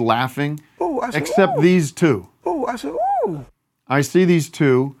 Everyone's laughing, except these two. I see these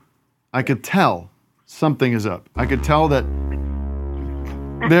two. I could tell something is up. I could tell that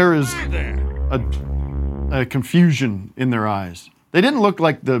there is a confusion in their eyes. They didn't look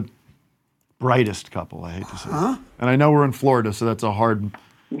like the brightest couple, I hate to say. And I know we're in Florida, so that's a hard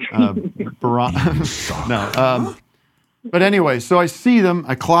no. But anyway, so I see them,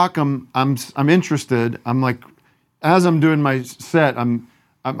 I clock them, I'm interested. I'm like, as I'm doing my set, I'm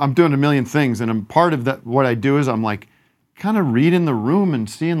doing a million things, and I'm part of that. What I do is I'm like, kind of reading the room and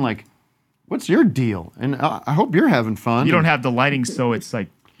seeing like, what's your deal? And I hope you're having fun. You don't have the lighting, so it's like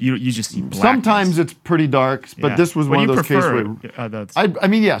you just see blackness. Sometimes it's pretty dark, but this was one of those cases where I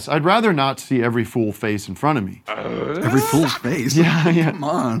mean, yes, I'd rather not see every fool face in front of me. Every fool's face? Yeah. Come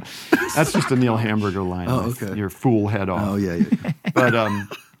on. That's just a Neil Hamburger line. Oh, okay. Your fool head off. Oh, yeah. But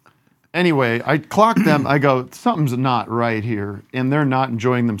anyway, I clock them. I go, something's not right here, and they're not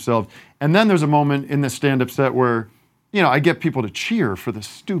enjoying themselves. And then there's a moment in the stand-up set where, I get people to cheer for the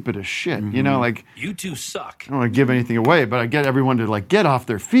stupidest shit. Like, you two suck. I don't want to give anything away, but I get everyone to like get off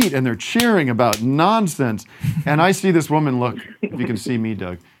their feet, and they're cheering about nonsense. And I see this woman look. If you can see me,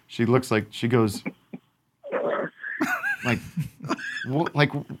 Doug, she looks like she goes, like,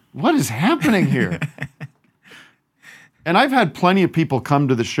 what is happening here? And I've had plenty of people come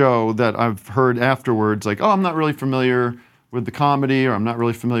to the show that I've heard afterwards, like, oh, I'm not really familiar with the comedy, or I'm not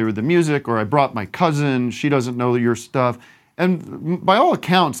really familiar with the music, or I brought my cousin, she doesn't know your stuff. And by all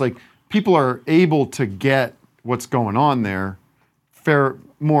accounts, like, people are able to get what's going on there,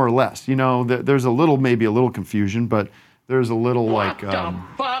 more or less. There's maybe a little confusion, but there's a little like,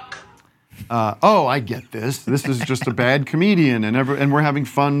 oh, I get this. This is just a bad comedian, and we're having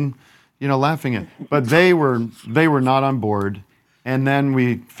fun, laughing at. But they were not on board. And then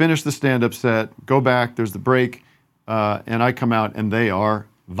we finish the stand-up set, go back, there's the break, and I come out, and they are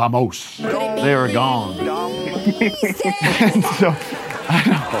vamos. They are gone. And so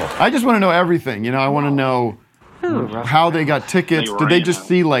I just want to know everything. I want to know how they got tickets. Did they just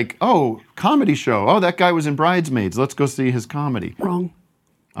see like, oh, comedy show. Oh, that guy was in Bridesmaids. Let's go see his comedy. Wrong.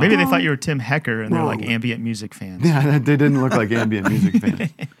 Maybe they thought you were Tim Hecker, and they're like ambient music fans. Yeah, they didn't look like ambient music fans.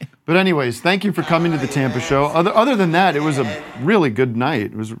 But anyways, thank you for coming to the Tampa show. Other than that, it was a really good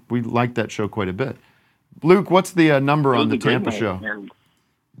night. We liked that show quite a bit. Luke, what's the number on the Tampa show?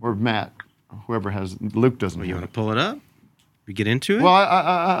 Or Matt, whoever has. Luke doesn't. You want to pull it up? We get into it? Well,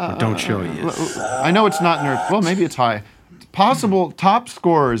 or don't show you. I know it's not in there. Well, maybe it's high. Possible top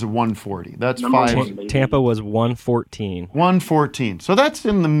score is 140. That's five. Tampa was 114. 114. So that's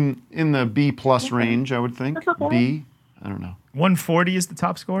in the B plus range, I would think. B. I don't know. 140 is the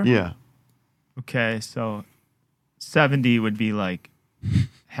top score? Yeah. Okay, so 70 would be like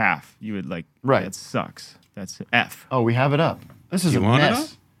half. You would like, right. That sucks. That's F. Oh, we have it up. This is a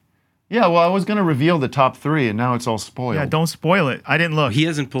mess. Yeah, well, I was going to reveal the top 3, and now it's all spoiled. Yeah, don't spoil it. I didn't look. He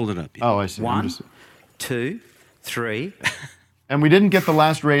hasn't pulled it up yet. Oh, I see. 1, 2, 3. And we didn't get the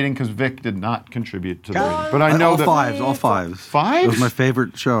last rating because Vic did not contribute to the rating. But I know all fives. Fives? It was my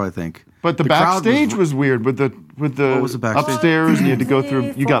favorite show, I think. But the backstage was weird with the what was the backstage? Upstairs, and you had to go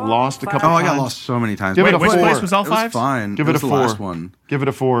through. You got lost a couple times. Oh, I got lost so many times. Give it a 4. Which place was all fives? It was fine. Give it a 4. The last one. Give it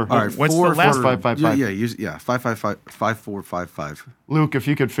a 4. All right, what's 4, the last 4, 5, 5, 5. Yeah, 5, 5, 5, 5, 4, 5, 5. Luke, if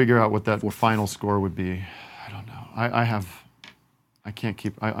you could figure out what that final score would be, I don't know. I have I can't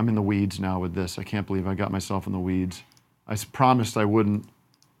keep. I'm in the weeds now with this. I can't believe I got myself in the weeds. I promised I wouldn't.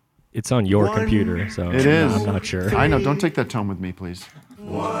 It's on your computer, so it is. I'm not sure. I know. Don't take that tone with me, please.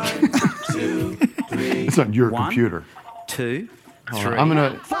 1, 2, 3. It's on your computer. 2, 3. I'm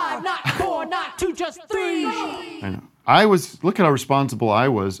gonna. 5, not 4, not 2, just 3. I know. Look at how responsible I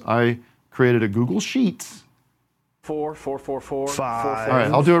was. I created a Google Sheets. 4, 4, 4, 4, 5. All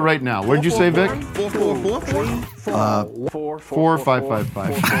right, I'll do it right now. What did you say, Vic? 4, 5, 5,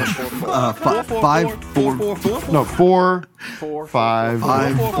 5. 5, 4. No, 4, 5, 4,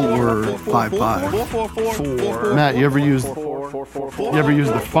 5, 5. Matt, you ever use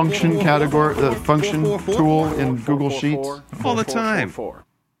the function category, the function tool in Google Sheets? All the time.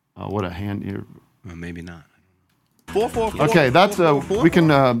 What a hand! Well, maybe not. Okay, that's a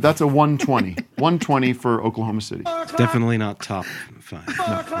 120. 120 for Oklahoma City. Definitely not top 5.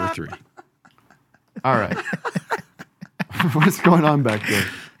 No, or 3. All right. What's going on back there?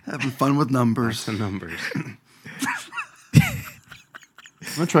 Having fun with numbers. The numbers. I'm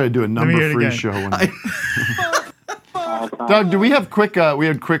gonna try to do a number-free show. Doug, do we have quick? We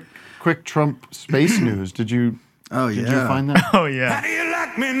had quick Trump space news. Did you? Oh yeah. Did you find that? Oh yeah.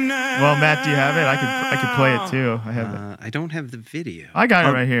 Well, Matt, do you have it? I could play it too. I have it. I don't have the video. I got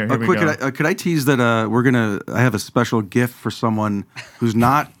it right here. Here we go. Could I tease that I have a special gift for someone who's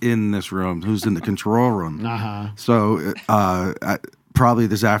not in this room, who's in the control room. So probably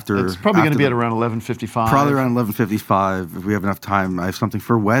this after. It's probably going to be at around 11:55. Probably around 11:55 if we have enough time. I have something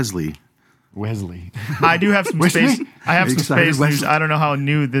for Wesley. I do have some space. I have some space news. I don't know how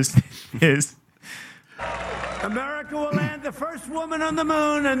new this is. America will land the first woman on the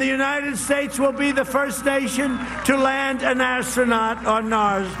moon, and the United States will be the first nation to land an astronaut on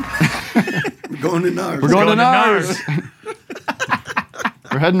Mars. Going to Mars. We're going to Mars.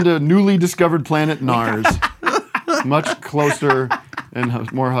 We're heading to newly discovered planet Mars. Much closer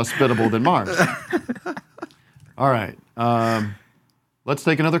and more hospitable than Mars. All right. Let's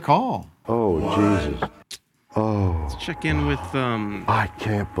take another call. Oh, Jesus. Oh. Let's check in with I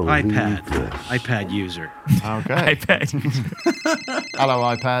can't believe iPad. this. iPad user. Okay. iPad user. Hello,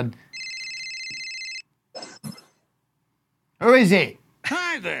 iPad. Who is it?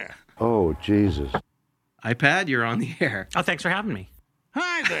 Hi there. Oh, Jesus. iPad, you're on the air. Oh, thanks for having me.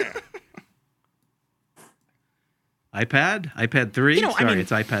 Hi there. iPad 3?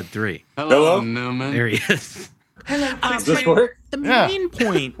 It's iPad 3. Hello? Newman. There he is. Hello. Does this work? The main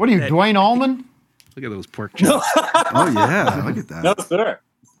point. What are you, Dwayne Allman? Look at those pork chops. Oh yeah, look at that. No, sir.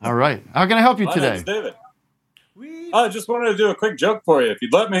 All right. How can I help you My today? name's David. I just wanted to do a quick joke for you, if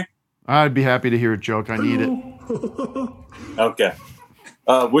you'd let me. I'd be happy to hear a joke. I need it. Okay.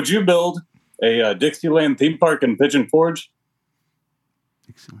 Would you build a Dixieland theme park in Pigeon Forge?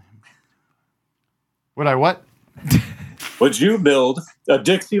 Would I what? Would you build a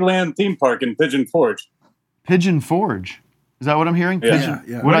Dixieland theme park in Pigeon Forge? Pigeon Forge. Is that what I'm hearing?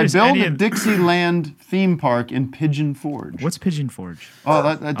 Yeah. Would I build a Dixieland theme park in Pigeon Forge? What's Pigeon Forge? Oh,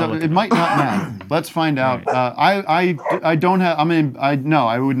 it might not matter. Let's find out. I don't have. No,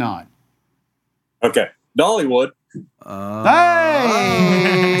 I would not. Okay, Dollywood. Hey,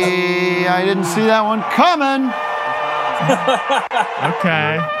 I didn't see that one coming.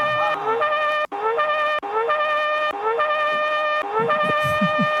 Okay.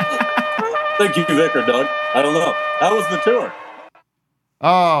 Thank you, Vic or Doug. I don't know. How was the tour?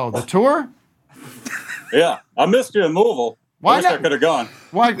 Oh, the tour? Yeah, I missed you in Louisville. Why I wish I could have gone.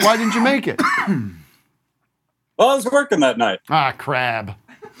 Why didn't you make it? Well, I was working that night. Ah, crab.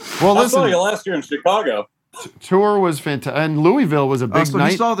 Well, I listen. saw you last year in Chicago. Tour was fantastic, and Louisville was a big so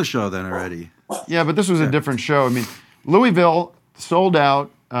night. you saw the show then already? Yeah, but this was a different show. I mean, Louisville sold out.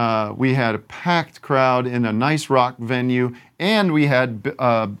 We had a packed crowd in a nice rock venue, and we had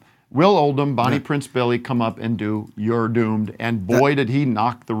Will Oldham, Bonnie Prince Billy come up and do "You're Doomed," and boy, did he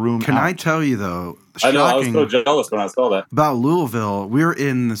knock the room out. Can I tell you though? I know, I was so jealous when I saw that. About Louisville, we're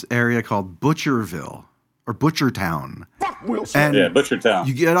in this area called Butcherville or Butchertown. And yeah, Butchertown.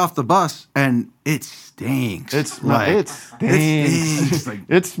 You get off the bus and it stinks. It stinks.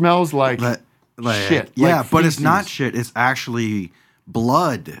 It smells like shit. Yeah, like but it's feces. not shit. It's actually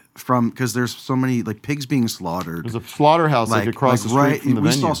blood because there's so many like pigs being slaughtered. There's a slaughterhouse like across the street from the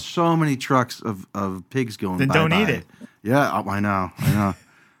venue. We saw so many trucks of pigs going by. Then don't eat it. Yeah, I know.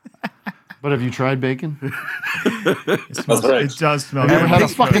 But have you tried bacon? That's right. It does smell Have you good. ever had a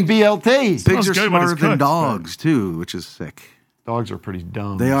fucking BLT? Pigs are good when it's smarter than cooked, dogs too, which is sick. Dogs are pretty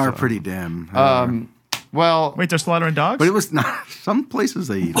dumb. They are pretty damn. Well, wait, they're slaughtering dogs? But it was not. Some places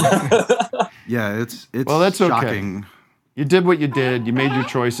they eat it. Yeah, it's well, that's shocking. Okay. You did what you did. You made your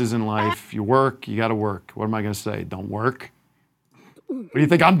choices in life. You work. You got to work. What am I going to say? Don't work. What do you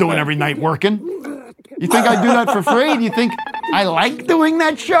think I'm doing every night working? You think I do that for free? Do you think I like doing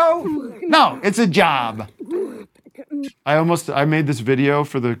that show? No, it's a job. I made this video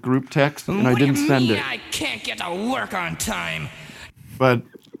for the group text and I didn't send it. I can't get to work on time. But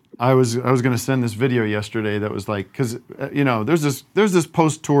I was going to send this video yesterday that was like, because there's this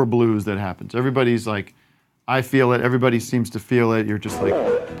post-tour blues that happens. Everybody's like, I feel it. Everybody seems to feel it. You're just like,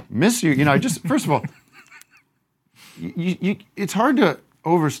 miss you. First of all, it's hard to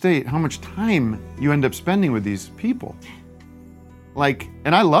overstate how much time you end up spending with these people. Like,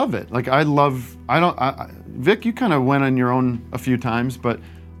 and I love it. Like, Vic, you kind of went on your own a few times, but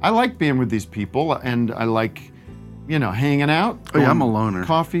I like being with these people and I like, hanging out. Oh yeah, I'm a loner.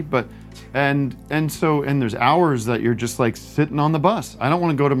 Coffee, and there's hours that you're just like sitting on the bus. I don't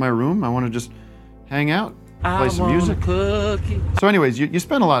want to go to my room. I want to just hang out, play some music. So anyways, you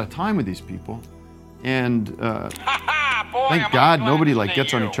spend a lot of time with these people and thank God nobody like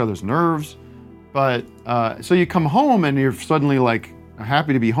gets on each other's nerves. But so you come home and you're suddenly like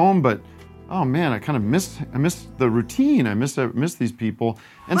happy to be home, but oh man, I kind of miss the routine. I miss these people.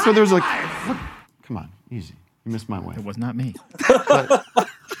 And so there's like, look, come on, easy. You missed my wife. It was not me. But,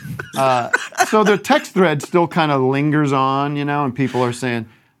 so the text thread still kind of lingers on, and people are saying,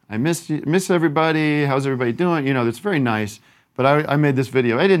 I miss everybody. How's everybody doing? It's very nice. But I made this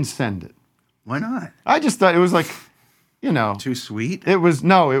video. I didn't send it. Why not? I just thought it was like, too sweet? It was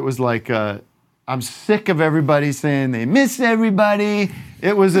like, I'm sick of everybody saying they miss everybody.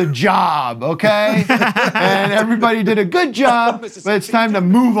 It was a job, okay? And everybody did a good job, but it's time to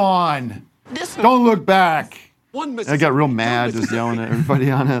move on. Don't look back. I got real mad just yelling at everybody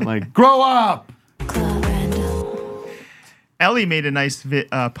on it, like, grow up! Ellie made a nice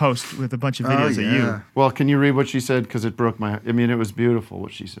post with a bunch of videos of you. Well, can you read what she said? Because it broke my... it was beautiful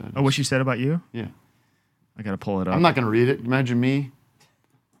what she said. Oh, what she said about you? Yeah. I got to pull it up. I'm not going to read it. Imagine me.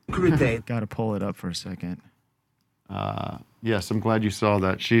 Got to pull it up for a second. Yes, I'm glad you saw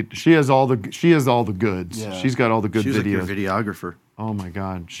that. She has all the goods. Yeah. She's got all the good She's videos. Like your videographer. Oh my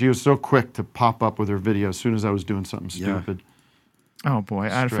God, she was so quick to pop up with her video as soon as I was doing something stupid. Oh boy,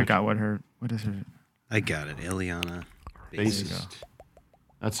 I forgot what is her. I got it, Ileana. Bassist.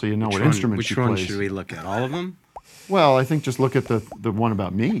 That's so you know what instrument she plays. Which one should we look at? All of them? Well, I think just look at the one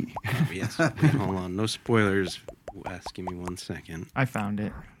about me. Oh, yes. Wait, hold on, no spoilers. Give me 1 second. I found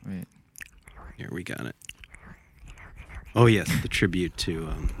it. Wait. Here, we got it. Oh, yes, the tribute to...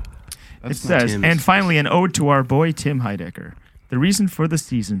 it says, and finally an ode to our boy Tim Heidecker. The reason for the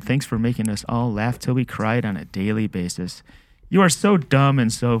season, thanks for making us all laugh till we cried on a daily basis. You are so dumb and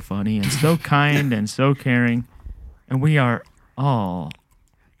so funny and so kind and so caring. And we all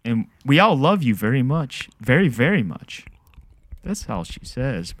love you very much. Very, very much. That's all she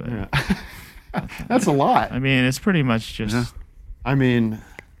says, but... Yeah. That's a lot. I mean, it's pretty much just... Yeah. I mean,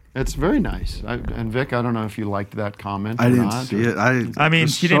 it's very nice. And Vic, I don't know if you liked that comment I or didn't not. see it. I mean,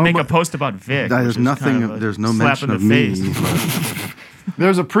 she didn't make a post about Vic. There's nothing. There's no mention of me.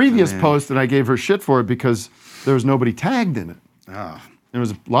 There's a previous post that I gave her shit for it because there was nobody tagged in it. Ah.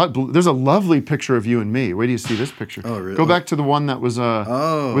 There's a lovely picture of you and me. Wait till you see this picture. Oh, really? Go back to the one that was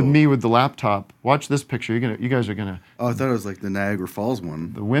with me with the laptop. Watch this picture. You guys are gonna. Oh, I thought it was like the Niagara Falls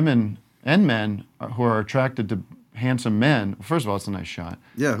one. The women and men who are attracted to handsome men. First of all, it's a nice shot.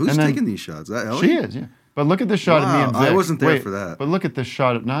 Yeah, who's taking these shots? Is that Ellie? She is. Yeah. But look at this shot of me and Vic. I wasn't there for that. But look at this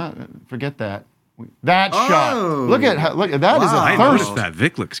shot of forget that. That shot. Look at that. Is a I thirst. noticed that.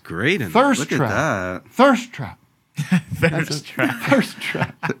 Vic looks great in Thirst Look trap. at that. Thirst trap. Thirst trap. Thirst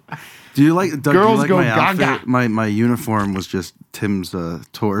trap. Do you like Doug, Girls do you like go my gaga. outfit? My uniform was just Tim's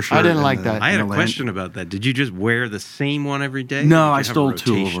tour shirt. I didn't like that. I had a question about that. Did you just wear the same one every day? No, I stole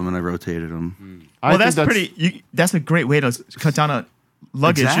two of them and I rotated them. Well, that's pretty. That's a great way to cut down on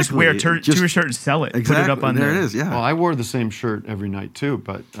luggage. Exactly. Just wear a shirt and sell it. Exactly. Put it up on there. It is. Yeah. Well, I wore the same shirt every night too,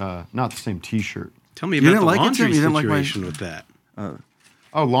 but not the same T-shirt. Tell me You about didn't the like it, laundry Tim? You didn't like my- situation with that.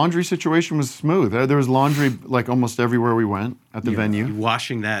 Laundry situation was smooth. There was laundry like almost everywhere we went at the venue. You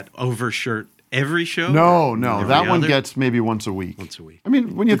washing that over shirt every show? No, Every that one other? gets maybe once a week. Once a week. I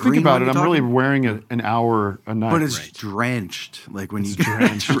mean, when you The think green about one it, I'm you're really talking? wearing an hour a night. But it's drenched. Like when you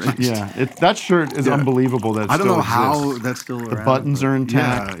drenched. Yeah, that shirt is unbelievable. That it I don't still know how exists. that's still around. The buttons are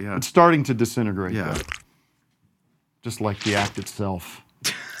intact. Yeah. It's starting to disintegrate. Yeah. though. Just like the act itself.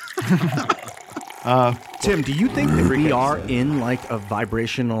 Tim, do you think that we are in like a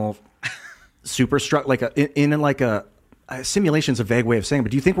vibrational superstructure, like in like a simulation's a vague way of saying,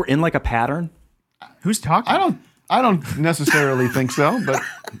 but do you think we're in like a pattern? Who's talking? I don't necessarily think so, but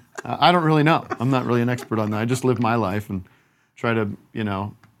I don't really know. I'm not really an expert on that. I just live my life and try to,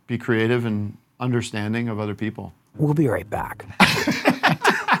 be creative and understanding of other people. We'll be right back.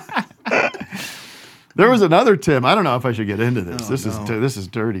 There was another Tim. I don't know if I should get into this. This is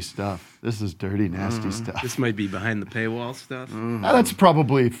dirty stuff. This is dirty, nasty stuff. This might be behind the paywall stuff. That's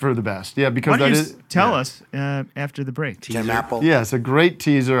probably for the best. Yeah, because Why don't that you is. tell us after the break. Tim Apple. Yeah, it's a great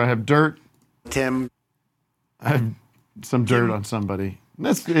teaser. I have dirt. Tim. I have some dirt on somebody.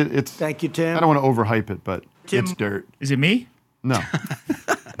 It's. Thank you, Tim. I don't want to overhype it, but Tim. it's dirt. Is it me? No.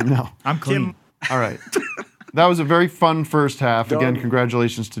 No. I'm clean. All right. That was a very fun first half. Again,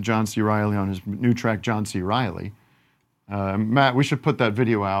 congratulations to John C. Reilly on his new track, John C. Reilly. Matt, we should put that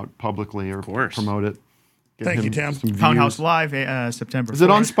video out publicly or promote it. Get Thank you, him Tim. some Poundhouse views. Live, September 4th. Is it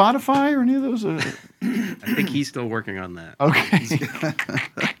on Spotify or any of those? I think he's still working on that. Okay.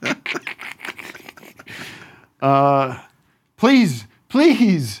 Please.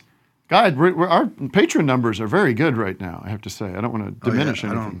 God, our Patreon numbers are very good right now, I have to say. I don't want to diminish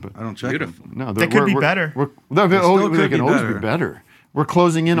anything. But I don't check them. No, They could be better. They could can be always better. be better. We're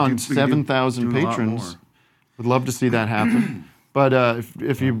closing in on we could 7,000 do a lot patrons. more. Would love to see that happen. But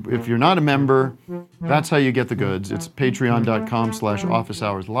if you're not a member, that's how you get the goods. It's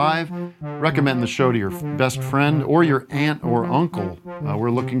patreon.com/officeHoursLive. Recommend the show to your best friend or your aunt or uncle. We're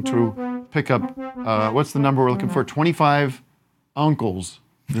looking to pick up, what's the number we're looking for? 25 uncles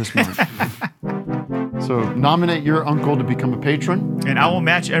this month. So nominate your uncle to become a patron. And I will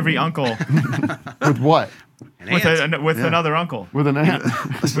match every uncle. With what? With another uncle. With an aunt.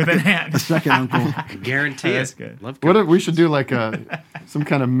 With an aunt. A second uncle. Guarantee That's it. good. Love What if we should do like some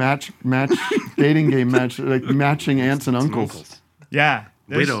kind of match dating game match, like matching aunts and uncles. Yeah.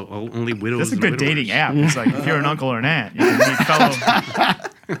 Only widows. That's a and good widowers. dating app. It's like if you're an uncle or an aunt, you can meet fellow.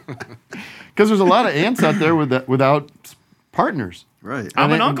 Because there's a lot of aunts out there without partners. Right.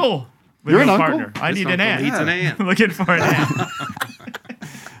 I'm an uncle. With You're no an uncle? partner. I This need an uncle aunt. needs an aunt. Looking for an aunt.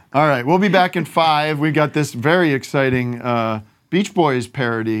 All right, we'll be back in 5. We've got this very exciting Beach Boys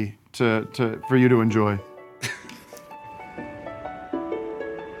parody for you to enjoy.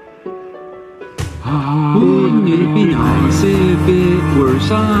 Wouldn't it be nice if it were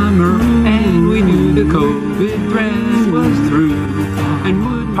summer and we knew the COVID threat was through?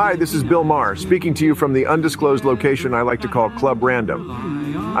 Hi, this is Bill Maher, speaking to you from the undisclosed location I like to call Club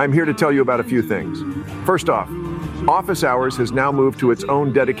Random. I'm here to tell you about a few things. First off, Office Hours has now moved to its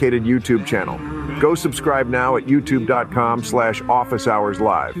own dedicated YouTube channel. Go subscribe now at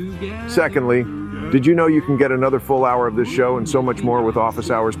youtube.com/officehourslive. Secondly, did you know you can get another full hour of this show and so much more with Office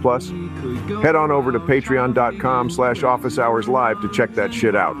Hours Plus? Head on over to patreon.com/officehourslive to check that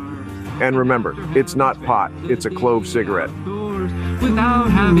shit out. And remember, it's not pot, it's a clove cigarette. Without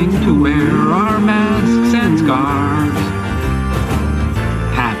having to wear our masks and scarves.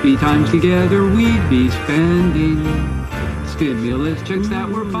 Happy times together we'd be spending. Stimulus checks that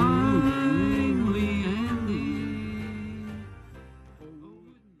were fine.